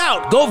 Check us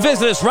out. Go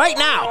visit us right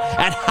now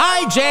at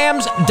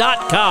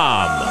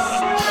highjams.com.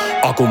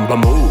 Akumba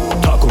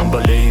mood,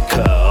 akumba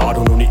leke,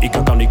 arununi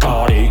ikakani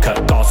karike,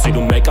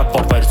 kasidu meka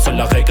for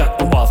versela reke,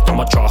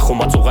 ubastama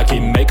chachuma tsugaki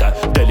meka,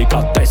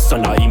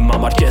 delikatessana, imma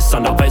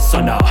markessana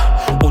vesana,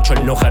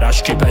 uccello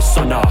herashki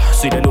besana,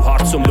 sirelu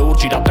hartsum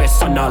lurgira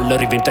tesana,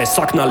 lerivim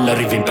tesakna,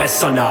 lerivim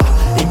besana,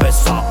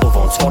 imbessa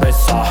uvons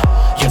foressa,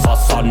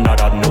 yesasana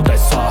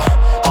ranutessa,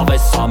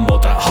 havessa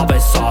moda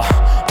havessa,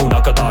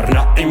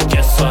 unakadarna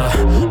imkessa,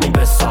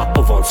 imbessa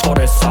uvons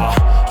foressa,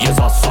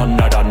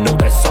 yesasana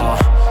ranutessa,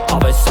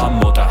 havessa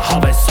moda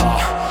havessa,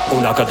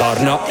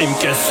 unakadarna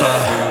imkessa.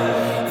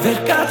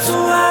 Verkatsu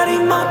ari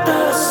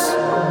motas,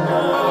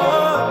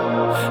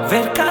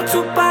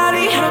 verkatsu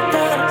pari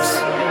hatas,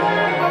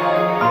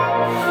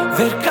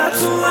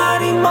 verkatsu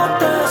ari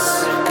motas,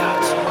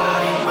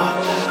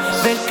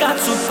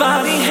 verkatsu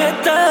pari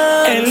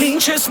hatas. El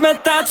inches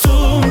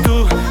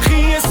metatsundu,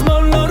 chies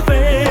mol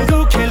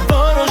norvedu, kel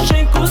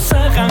poroshenku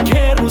sagan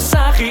keru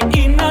sahi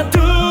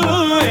inatu.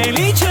 El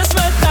inches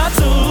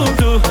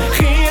metatsundu,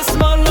 chies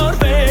mol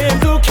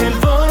norvedu, kel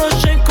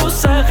poroshenku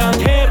sagan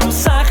keru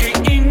sahi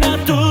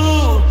inatu.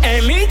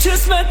 El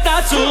inches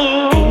metatsu,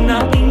 ina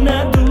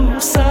inadu,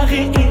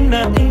 sahi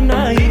ina ina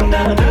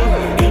inadu,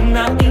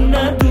 ina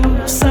inadu,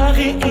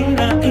 sahi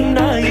ina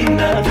ina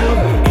inadu,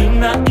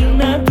 ina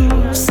inadu,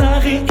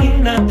 sahi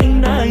ina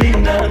ina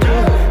inadu,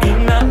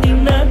 ina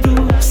inadu,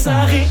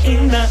 sahi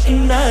ina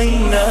ina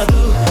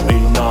inadu.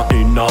 Ina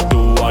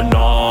inadu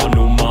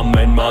ananu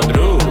mamen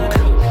madrug,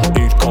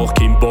 իր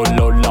կողքին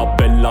բոլոր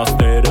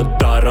լապելասները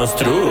դարան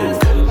ստրուկ.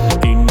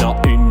 Ina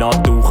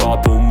inadu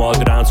խապում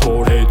ադրանց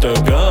որ հետը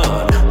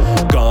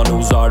Կան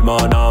ու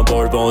զարմանան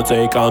որ ոնց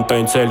եկան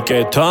տենց էլ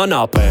կեթան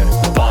ապե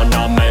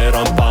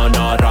Պանամերան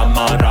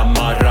պանարամա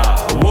ռամարա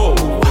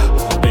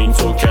Ինձ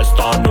ու կեզ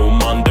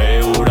տանում անդե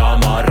ու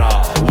ռամարա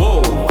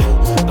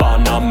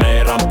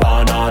Պանամերան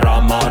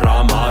պանարամա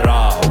ռամարա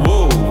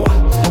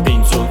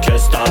Ինձ ու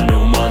կեզ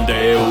տանում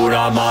անդե ու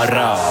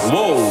ռամարա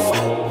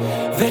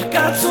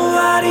Verkatsu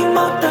ari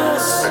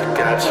motas,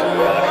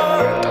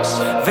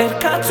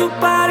 verkatsu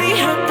pari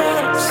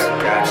hatas,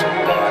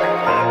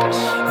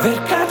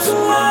 verkatsu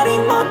ari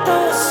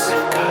motas,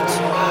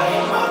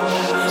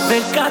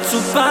 verkatsu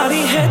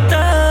pari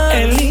hatas.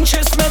 El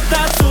inches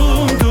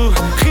metatsundu,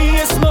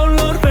 chies mol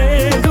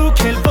norvedu,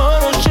 kel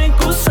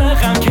poroshenku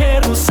sagan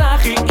keru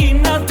sahi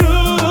inatu.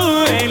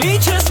 El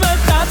inches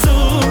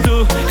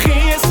metatsundu,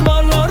 chies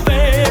mol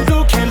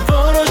norvedu, kel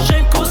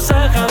poroshenku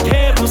sagan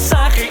keru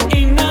sahi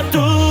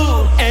inatu.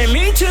 El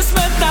inches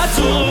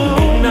metatsu,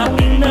 ina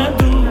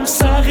inadu,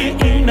 sahi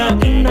ina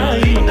ina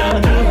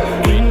inadu,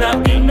 ina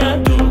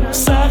inadu,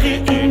 sahi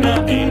ina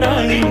ina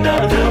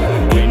inadu,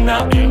 ina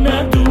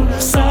inadu,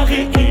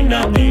 sahi ina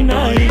ina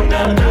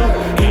inadu,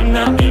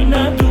 ina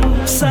inadu,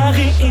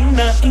 sahi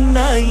ina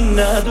ina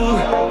ինա դու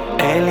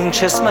Էլ ինչ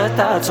ես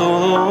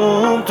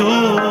մտածում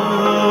դու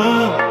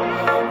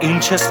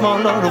Ինչ ես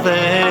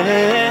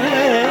մոլորվել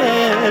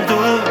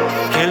դու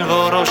Կել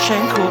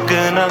որոշենք ու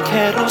գնանք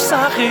հեռու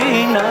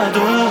սաղինա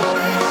դու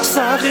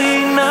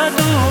Սաղինա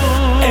դու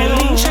Էլ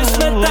ինչ ես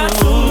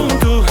մտածում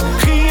դու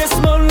Խի ես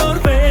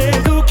մոլորվել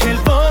դու Կել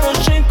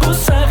որոշենք ու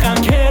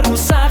սաղանք հեռու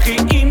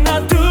սաղինա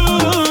դու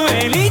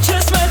Էլ ինչ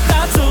ես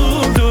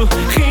մտածում դու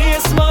Խի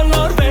ես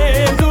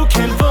մոլորվել դու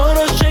Կել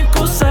որոշենք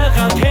ու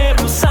սաղանք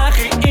հեռու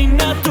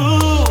սաղինա դու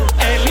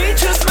Էլ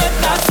ինչ ես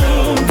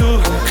մտածում դու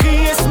Խի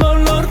ես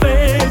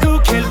մոլորվել դու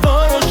Կել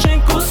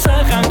որոշենք ու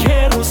սաղանք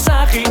հեռու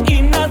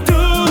սաղինա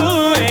դու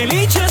Էլ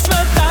ինչ ես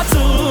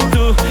մտածում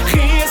դու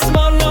Խի ես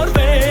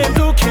մոլորվել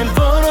դու Կել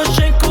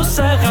որոշենք ու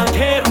սաղանք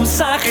հեռու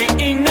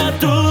սաղինա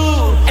դու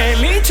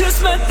Էլ ինչ ես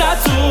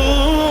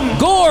մտածում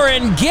Gore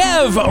and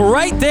Gev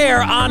right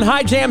there on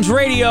High Jams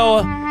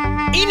Radio.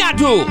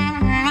 Inatu.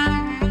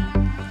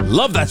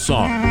 Love that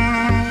song.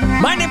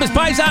 My name is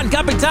Paisan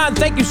Kapitan.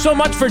 Thank you so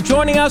much for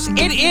joining us.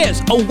 It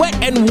is a wet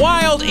and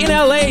wild in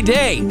LA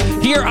day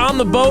here on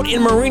the boat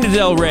in Marina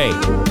del Rey.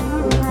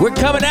 We're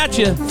coming at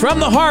you from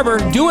the harbor,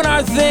 doing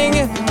our thing,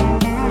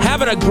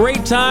 having a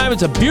great time.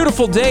 It's a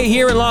beautiful day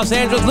here in Los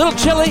Angeles. A little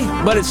chilly,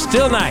 but it's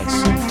still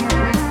nice.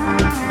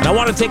 And I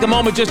want to take a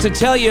moment just to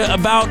tell you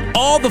about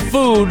all the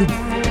food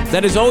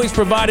that is always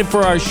provided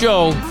for our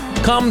show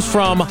comes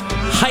from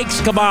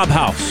Hike's Kebab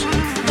House.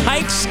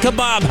 Hike's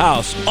Kebab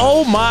House.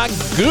 Oh my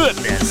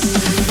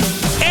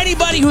goodness.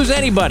 Anybody who's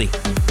anybody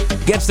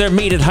gets their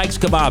meat at Hike's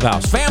Kebab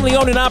House. Family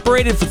owned and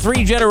operated for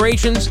 3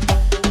 generations.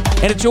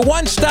 And it's your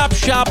one-stop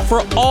shop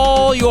for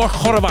all your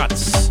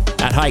chorvats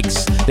at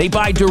Hike's. They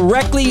buy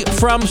directly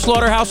from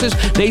slaughterhouses.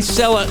 They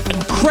sell an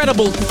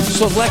incredible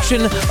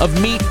selection of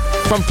meat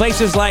from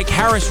places like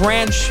Harris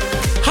Ranch.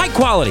 High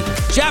quality,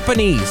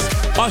 Japanese,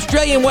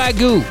 Australian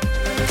Wagyu.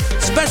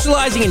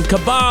 Specializing in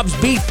kebabs,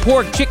 beef,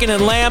 pork, chicken,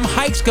 and lamb,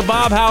 Hike's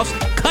Kebab House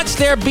cuts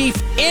their beef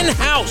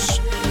in-house.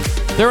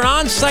 They're an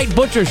on-site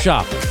butcher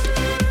shop.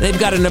 They've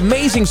got an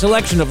amazing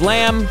selection of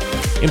lamb,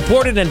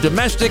 imported and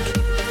domestic,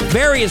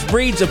 various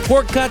breeds of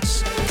pork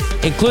cuts,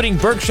 including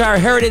Berkshire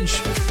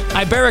Heritage,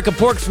 Iberica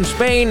porks from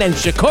Spain, and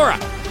Shakora.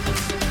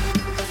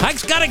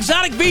 Hike's got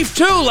exotic beef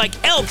too, like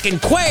elk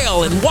and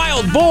quail and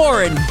wild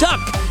boar and duck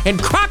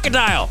and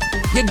crocodile.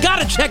 You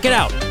gotta check it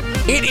out.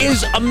 It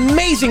is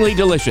amazingly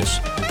delicious.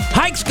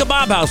 Hike's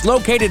Kebab House,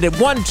 located at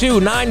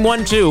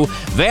 12912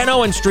 Van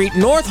Owen Street,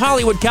 North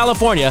Hollywood,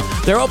 California.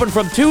 They're open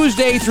from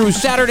Tuesday through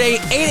Saturday,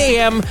 8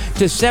 a.m.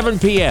 to 7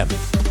 p.m.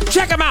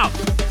 Check them out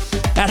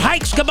at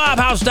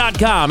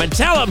hikeskebabhouse.com and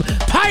tell them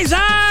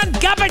Paisan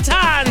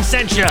Kapitan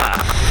sent you.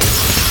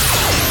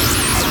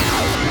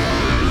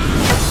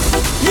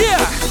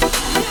 Yeah,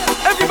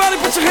 everybody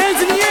put your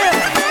hands in the air.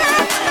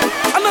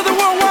 Another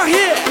worldwide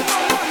hit.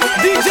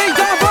 DJ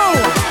Davo,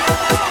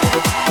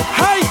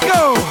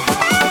 Heiko,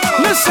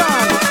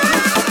 Nissan,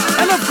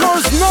 and of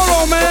course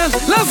Noro, man.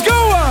 Let's go!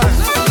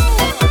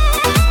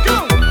 Go,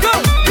 go,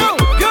 go,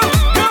 go,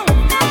 go.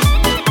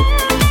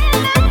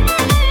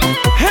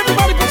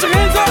 Everybody put your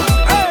hands up.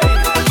 Hey.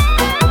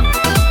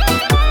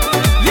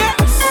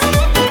 Yes.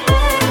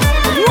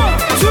 1,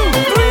 2,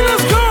 3,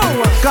 let's go.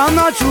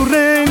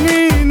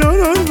 Կանաչուրենի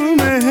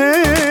նորորվում է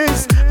հես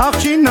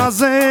Աղջի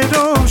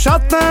նազերով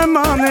շատ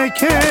նման է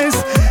քեզ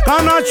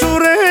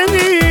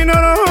Կանաչուրենի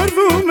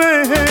նորորվում է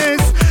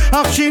հես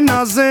Աղջի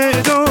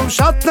նազերով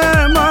շատ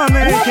նման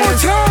է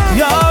քեզ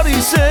Yari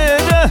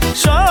sere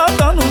շատ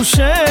անուշ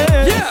է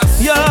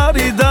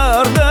Yari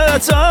դարդը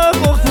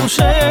ծաղող փուշ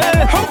է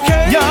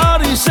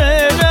Yari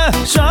sere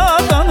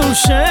շատ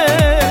անուշ է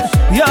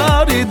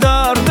Yari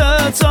դարդը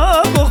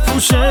ծաղող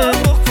փուշ է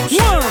 1,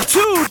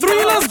 2,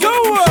 3, let's go!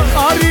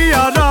 Ari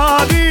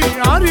arari,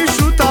 ari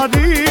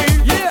shutari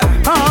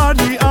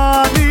Ari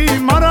ari,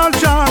 maral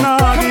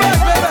janari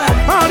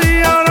Ari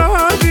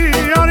arari,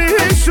 ari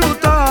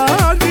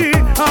shutari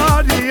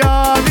Ari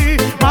ari,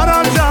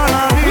 maral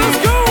janari Let's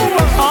go!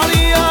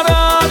 Ari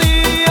arari,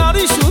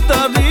 ari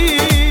shutari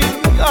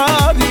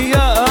Ari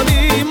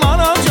ari,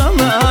 maral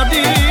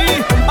janari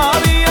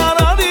Ari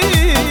arari,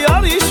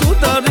 ari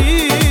shutari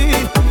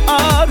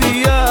Ari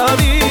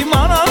ari,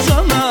 maral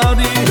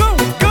janari Go,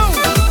 go!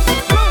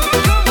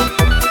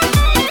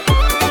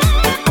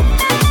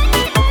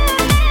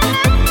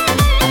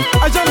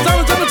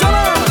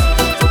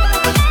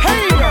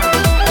 Hey,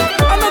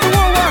 another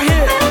worldwide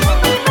hit.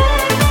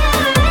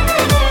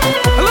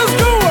 Let's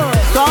go!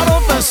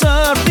 Կարոտ է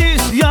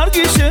սրտիս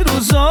յարգի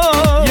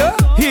շերուզոր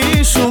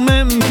Հիշում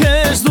եմ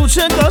քեզ դու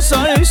չեկաս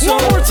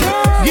այսօր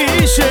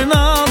Գիշերն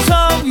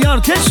անցավ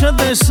յարք է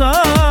չտեսա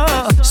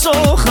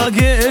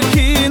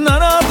Սոխագերքի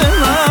նարատեն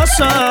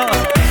ասա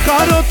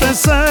Կարոտ է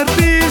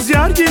սրտիս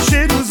յարգի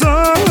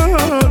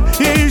շերուզոր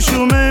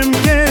Հիշում եմ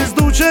քեզ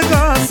դու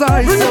չեկաս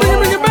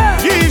այսօր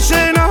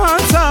Գիշերն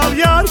անցավ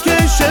յարք է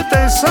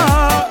չտեսա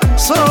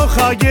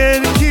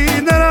Սոխագերքի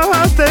նրա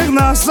տեղն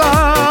ասա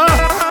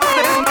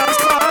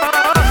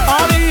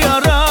Ari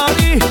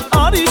arari,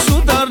 ari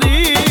shutari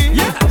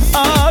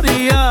Ari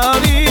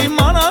ari,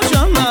 mara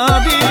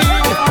janari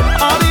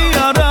Ari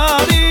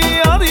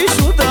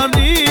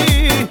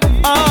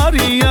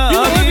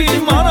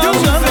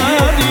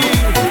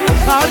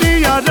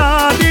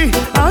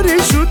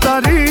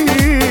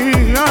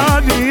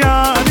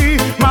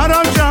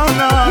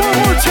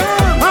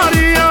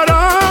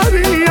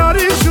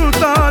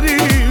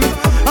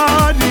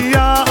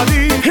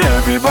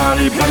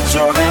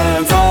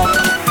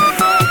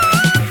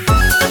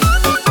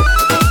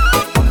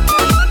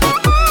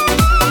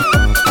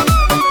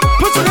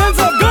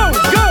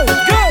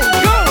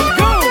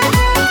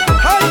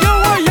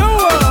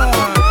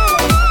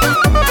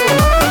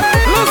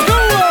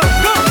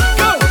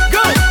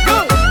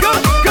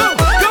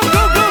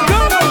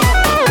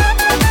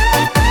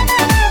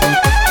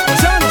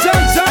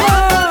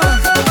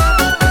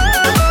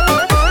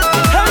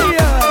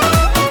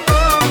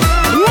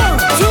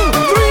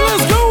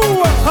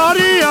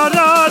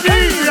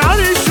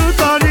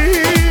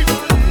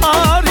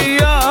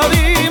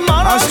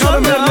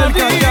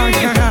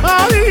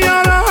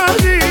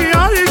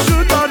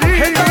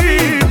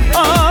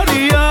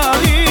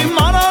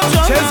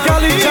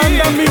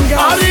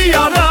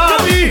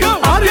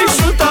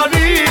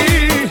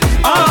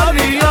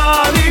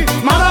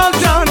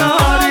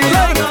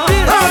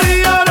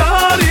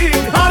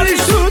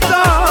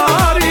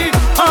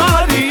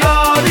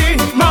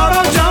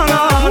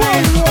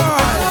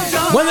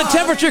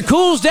temperature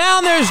cools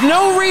down, there's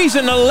no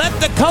reason to let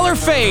the color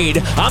fade.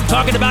 I'm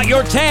talking about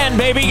your tan,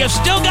 baby. You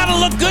still gotta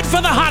look good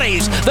for the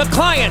hotties, the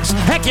clients.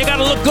 Heck, you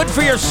gotta look good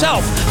for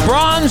yourself.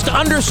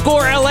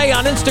 Bronzed_LA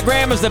on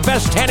Instagram is the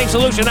best tanning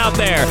solution out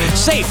there.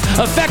 Safe,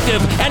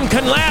 effective, and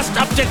can last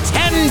up to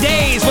 10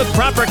 days with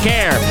proper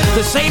care.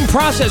 The same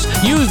process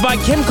used by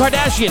Kim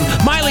Kardashian,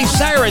 Miley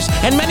Cyrus,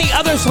 and many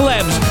other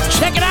celebs.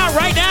 Check it out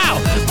right now.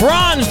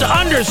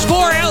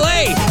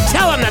 Bronzed_LA.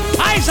 Tell them that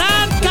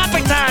Paisan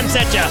Kapitan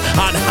sent you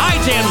on High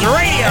Jams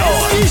Radio.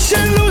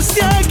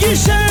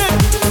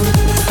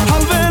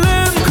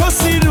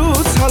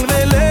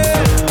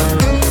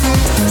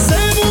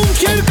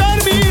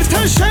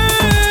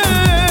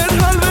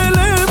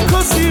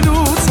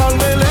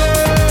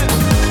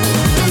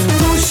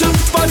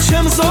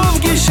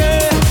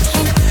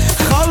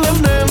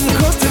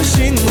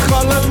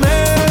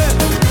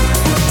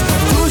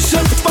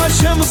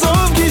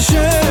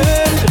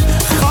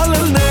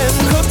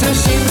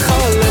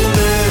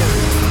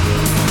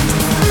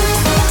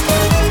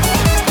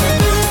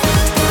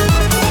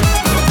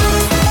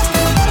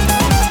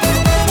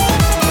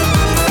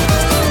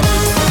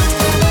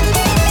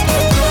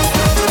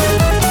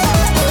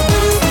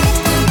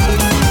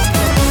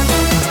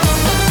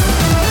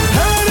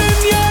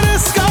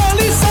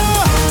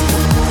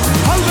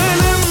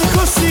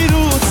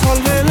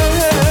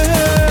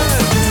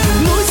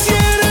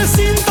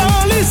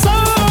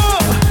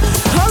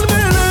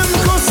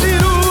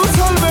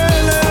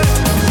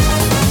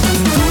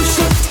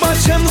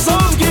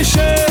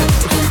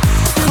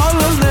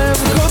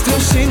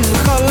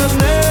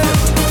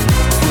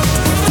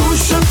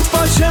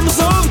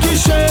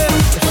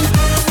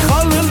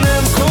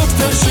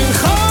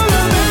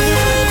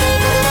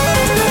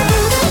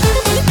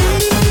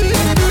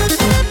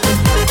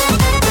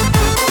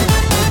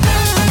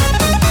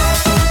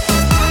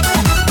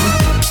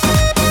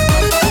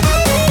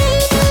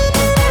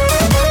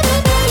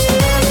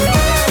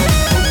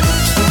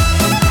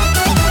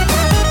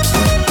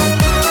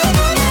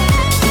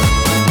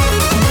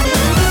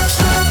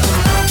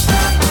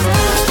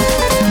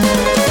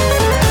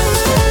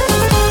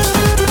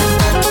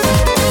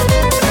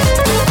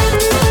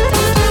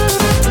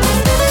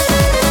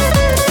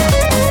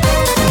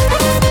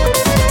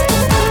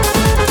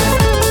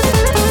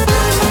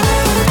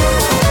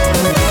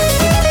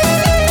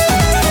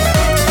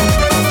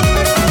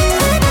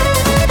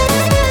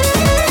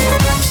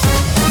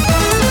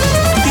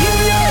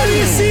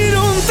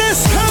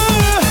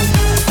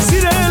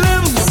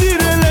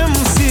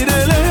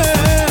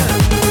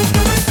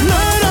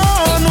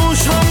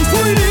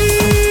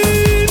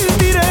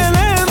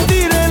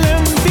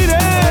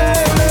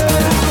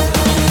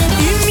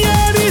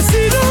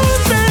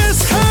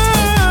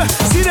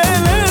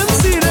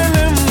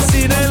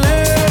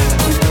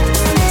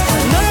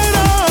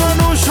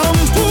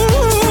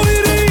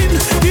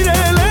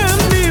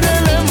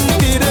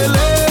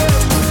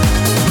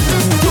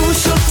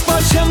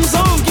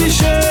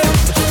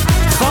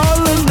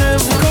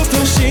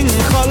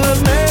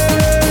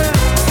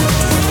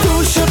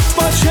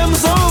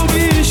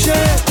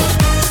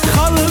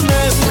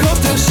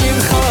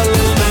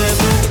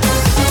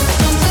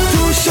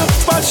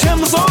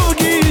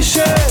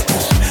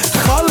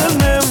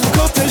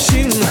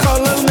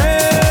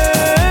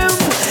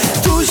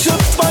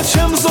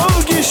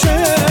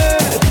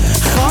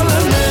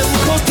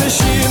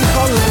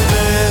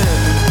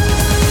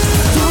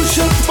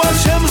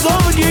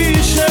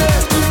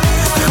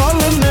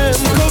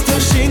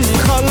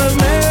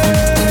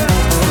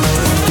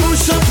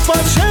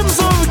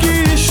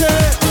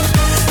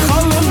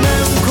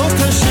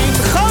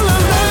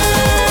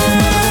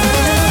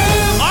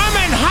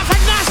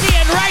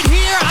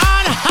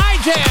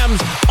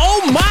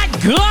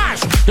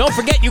 Don't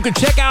forget, you can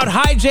check out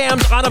High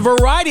Jams on a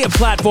variety of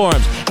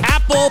platforms.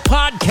 Apple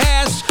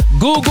Podcasts,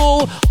 Google,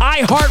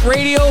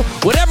 iHeartRadio,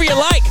 whatever you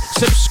like.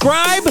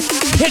 Subscribe,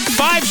 hit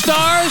 5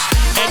 stars,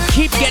 and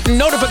keep getting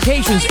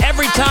notifications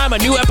every time a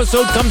new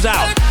episode comes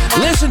out.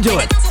 Listen to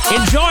it.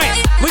 Enjoy it.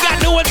 We got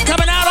new ones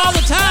coming out all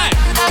the time.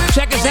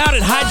 Check us out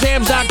at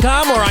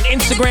highjams.com or on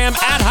Instagram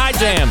at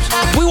highjams.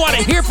 We want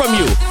to hear from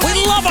you. We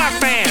love our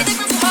fans.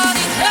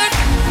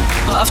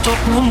 Αυτό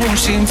που μου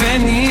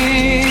συμβαίνει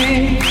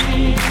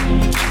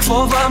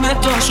φοβάμαι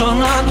τόσο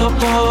να το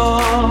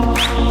πω.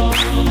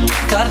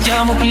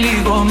 Καρδιά μου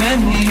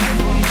πληγωμένη,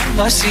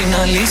 ας είναι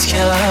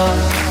αλήθεια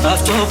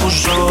αυτό που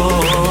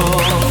ζω.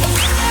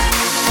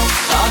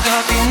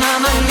 Αγάπη να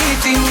είναι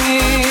αλήθινη,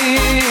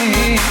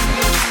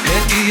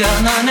 αιτία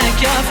να είναι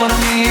κι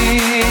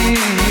αφορμή.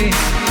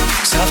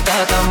 Σ' αυτά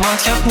τα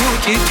μάτια που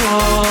κοιτώ,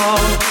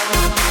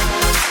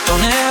 τον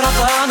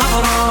έρωτα να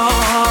βρω.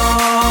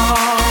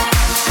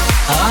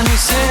 Αν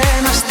είσαι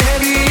ένα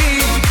αστέρι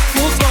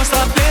που φως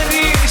θα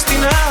παίρνει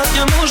στην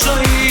άδεια μου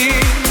ζωή.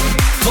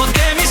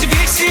 Ποτέ μη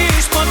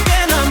σβήσεις, ποτέ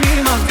να μην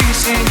μ'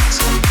 αφήσεις,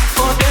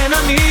 ποτέ να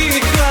μην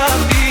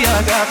χαθεί η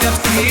αγάπη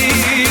αυτή.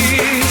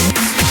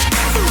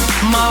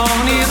 Μα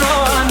όνειρο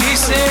αν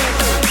είσαι,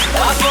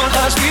 τα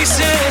φώτα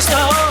σβήσε,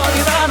 στα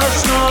όνειρα να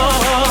ζω.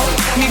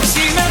 Μην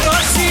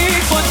ξημερώσει,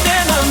 ποτέ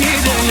να μην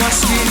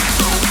τελειώσει.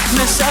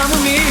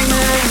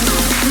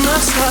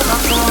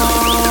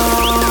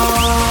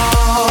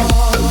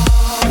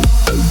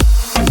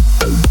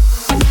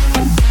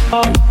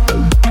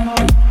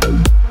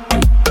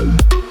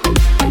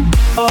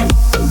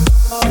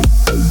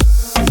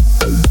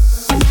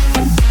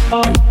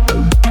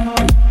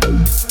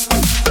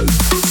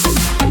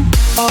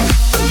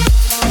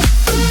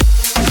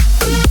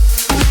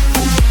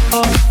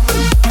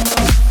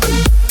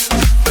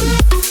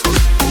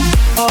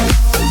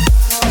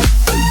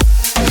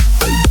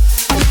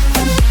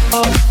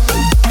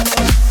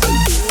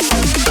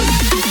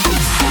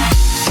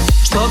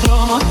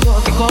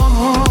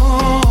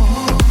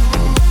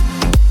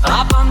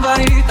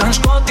 ήταν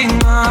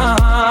σκοτεινά.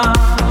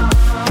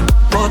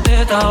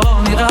 Ποτέ τα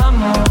όνειρά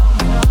μου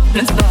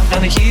δεν θα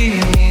είχαν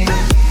γίνει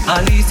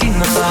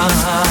αληθινά.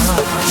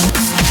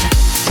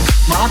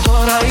 Μα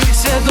τώρα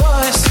είσαι εδώ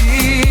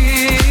εσύ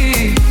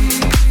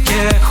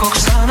και έχω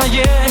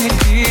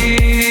ξαναγεννηθεί.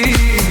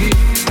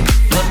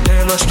 Το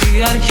τέλος και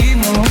η αρχή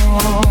μου,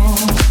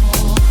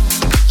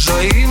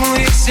 ζωή μου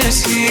είσαι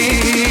εσύ.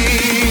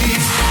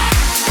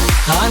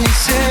 Αν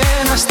είσαι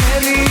ένα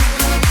αστέρι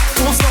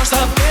που φως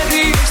θα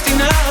φέρει στην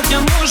άδεια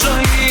μου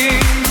ζωή,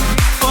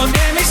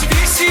 ποτέ μη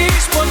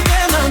σβήσεις, ποτέ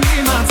να μην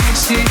μ'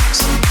 αφήσεις,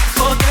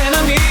 ποτέ να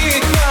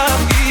μην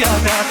χαθεί η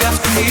αγάπη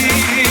αυτή.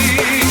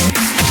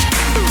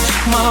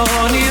 Μα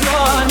όνειρο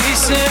αν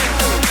είσαι,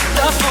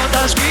 τα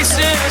φώτα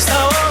σβήσε, στα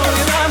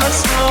όνειρα να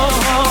ζω.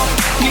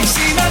 Μη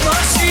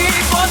ξημερώσει,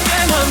 ποτέ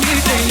να μην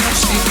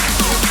τελειώσει,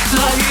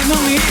 πλάι μου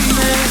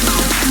είναι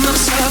να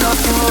σ'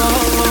 αγαπώ.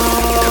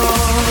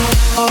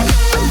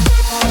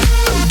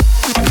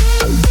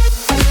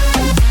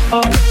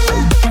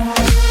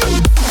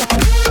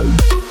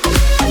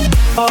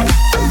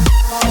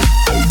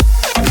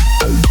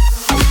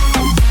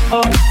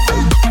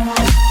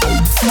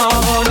 Μα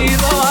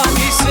όνειρο αν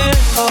είσαι,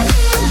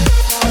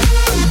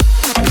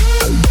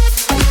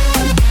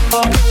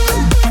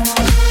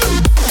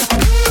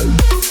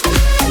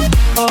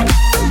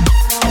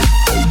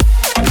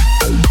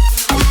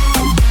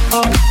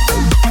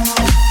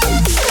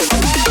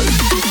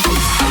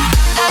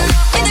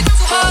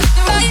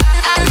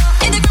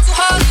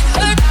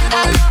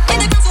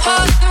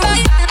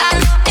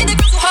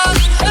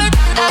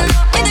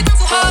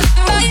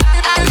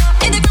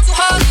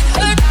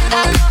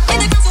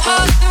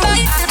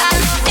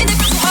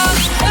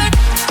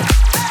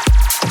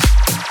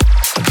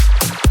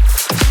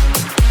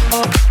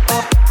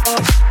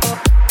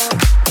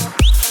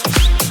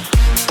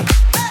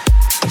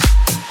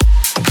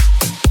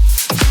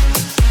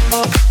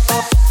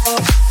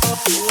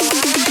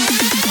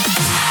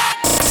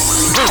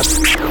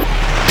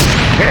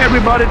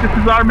 everybody, this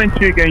is Armin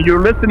Chig and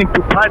you're listening to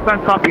Paisan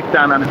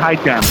Kapitan on High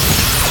Jam.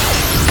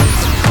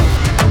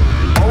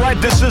 Alright,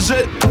 this is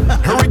it.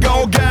 Here we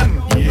go again.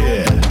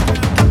 Yeah.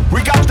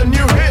 We got the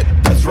new hit.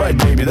 That's right,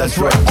 baby, that's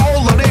right.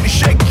 All the ladies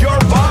shake your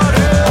body.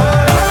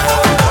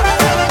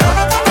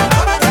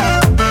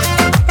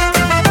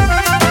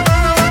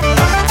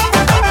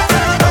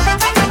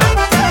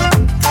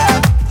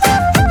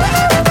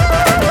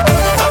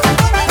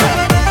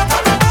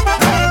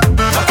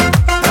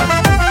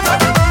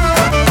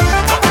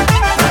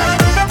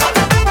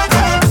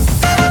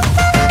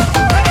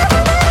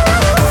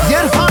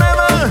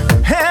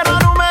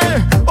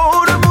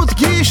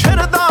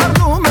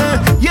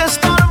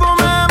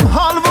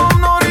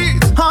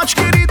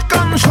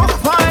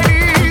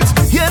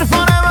 Երբ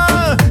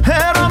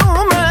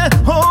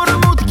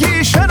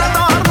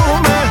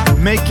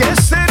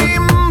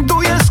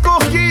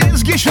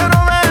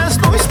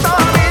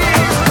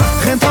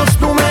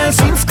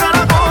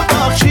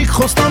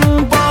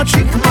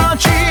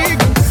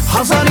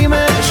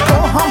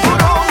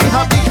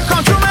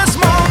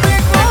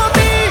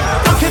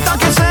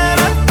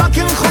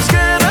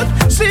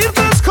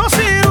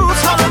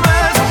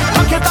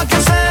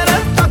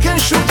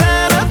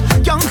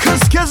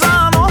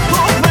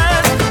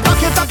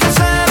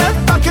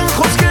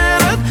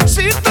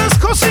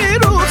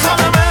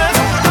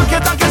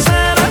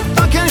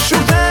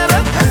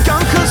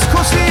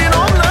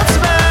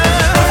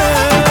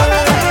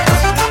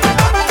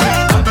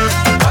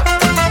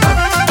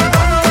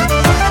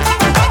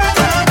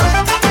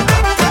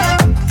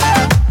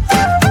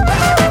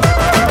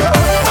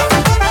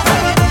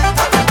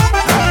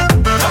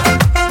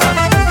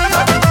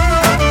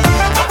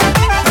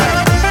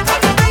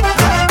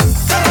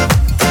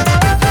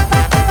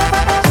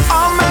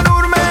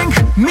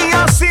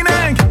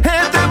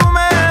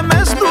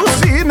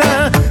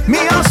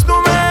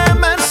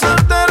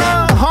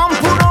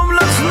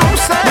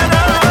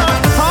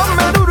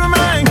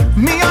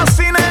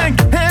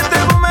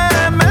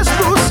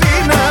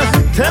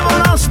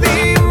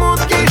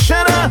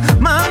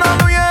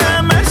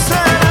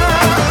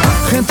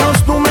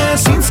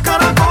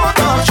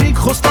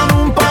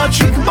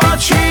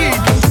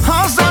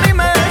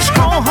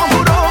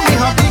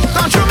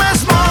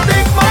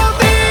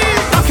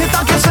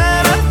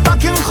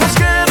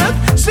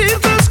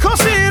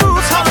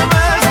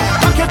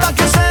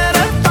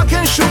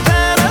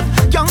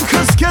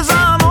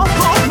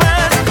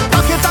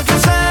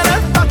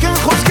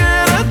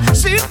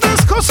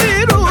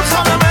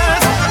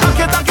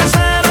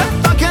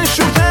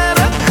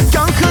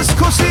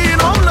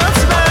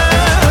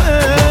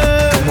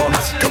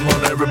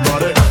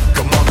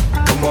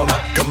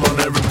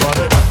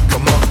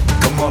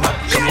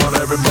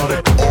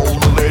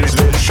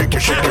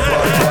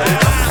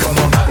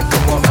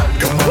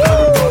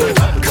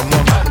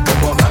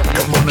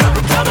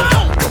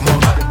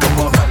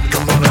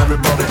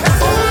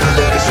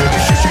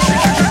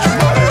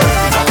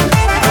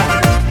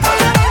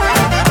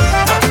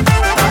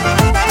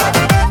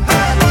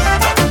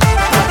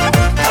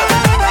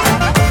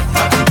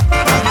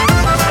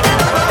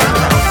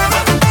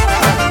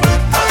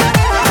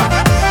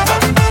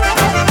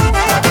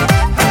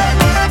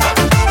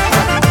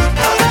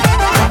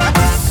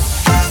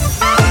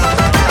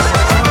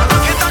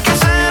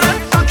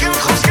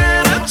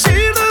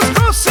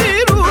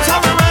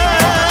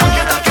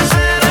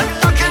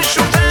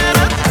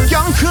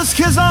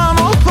Կյանքս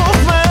քեզանով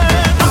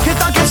փոխվել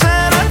Տակ է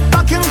սերը,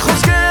 տակ են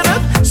խոսքերը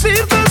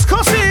Սիրտս քո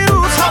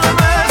սիրուց հանեմ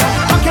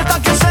ես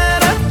Տակ է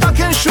սերը, տակ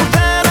են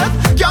շուտերը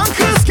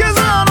Կյանքս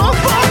քեզանով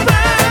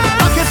փոխվել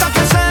Տակ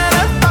է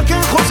սերը, տակ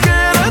են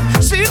խոսքերը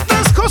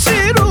Սիրտս քո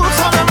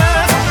սիրուց հանեմ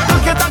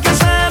ես Տակ է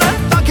սերը,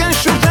 տակ են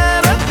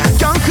շուտերը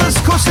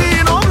Կյանքս քո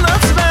սիրով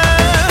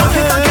լցվել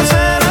Տակ է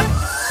սերը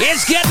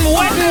It's getting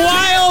wet and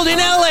wild in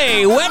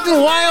LA. Wet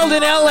and wild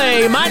in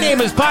LA. My name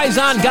is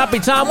Paisan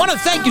Gapitan. I want to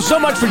thank you so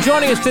much for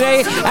joining us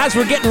today as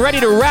we're getting ready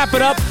to wrap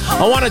it up.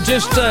 I want to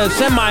just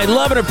send my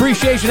love and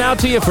appreciation out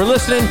to you for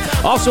listening.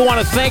 Also want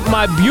to thank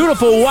my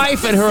beautiful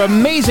wife and her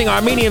amazing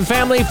Armenian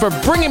family for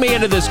bringing me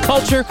into this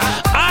culture.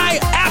 I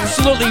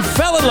absolutely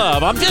fell in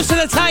love. I'm just an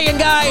Italian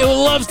guy who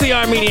loves the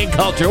Armenian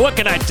culture. What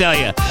can I tell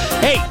you?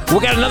 Hey, we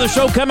got another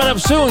show coming up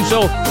soon,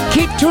 so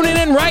keep tuning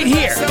in right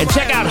here and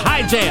check out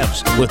High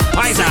Jams with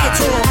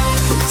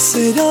Paisan.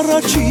 Սեր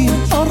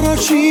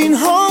առաջին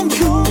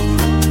համքյուն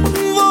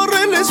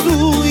Վառել ես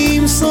դու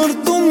իմ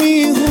սրտում մի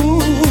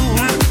հում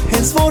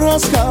Հենց որ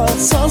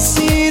հասկացա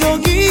սիրո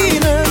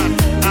գինը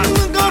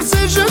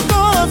Կարծես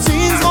ժպտաց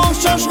ինձ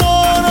ողջ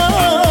աշխարհը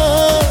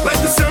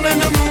Like the sun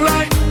and the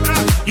moonlight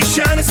You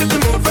shine and set the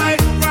mood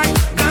right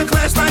Got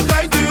class like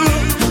I do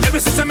Ever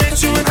since I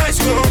met you in high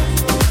school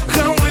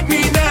Come with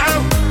me now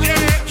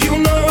You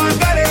know I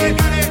got it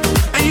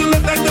And you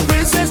look like the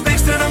princess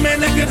Next to the man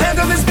that can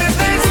handle this business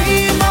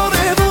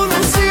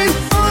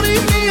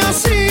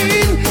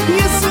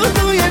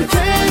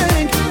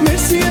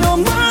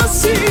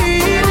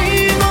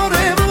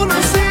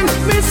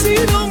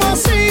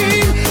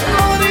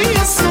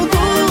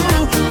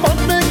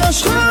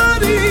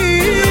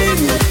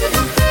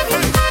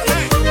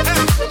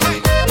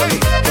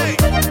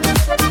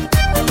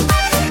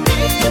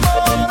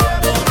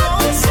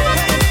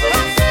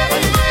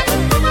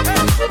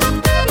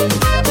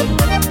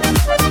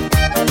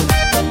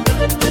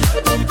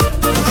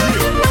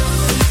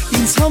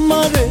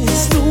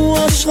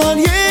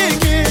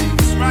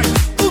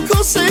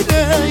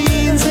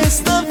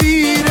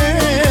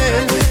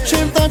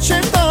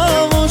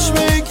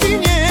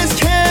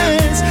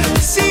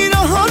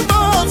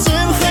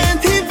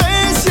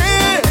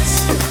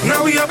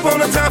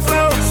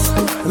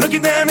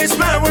Looking down, it's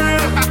my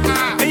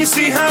world And you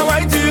see how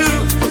I do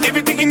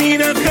Everything you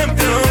need, I'll come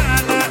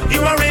through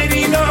You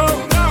already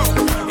know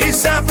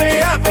It's happy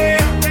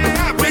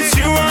With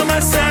you on my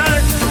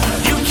side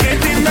You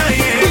can't deny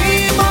it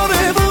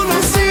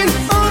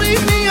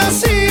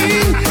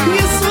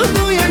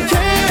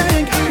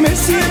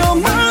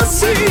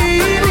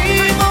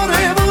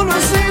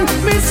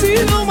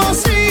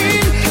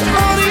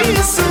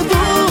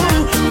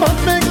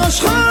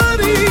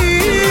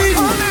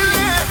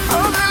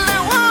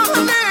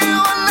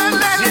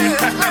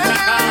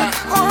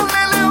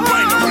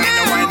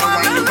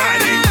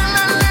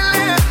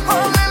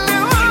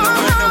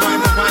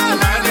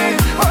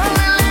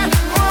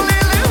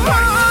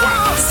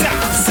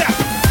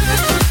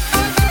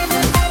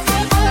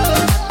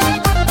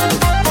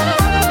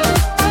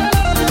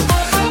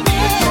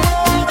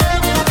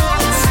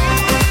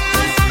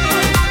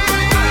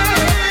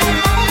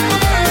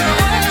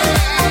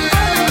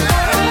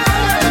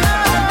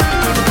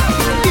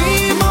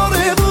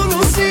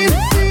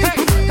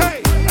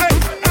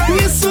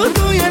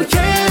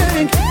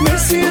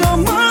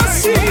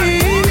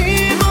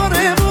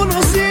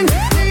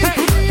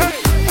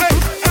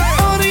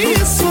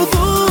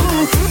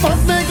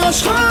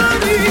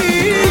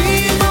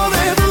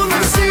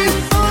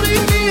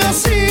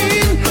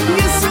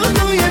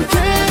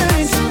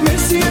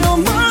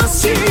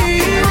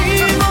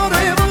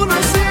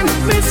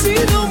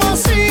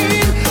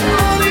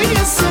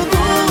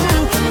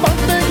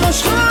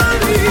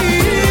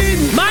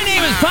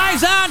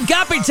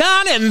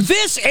And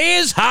this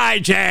is High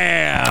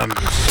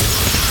Jams.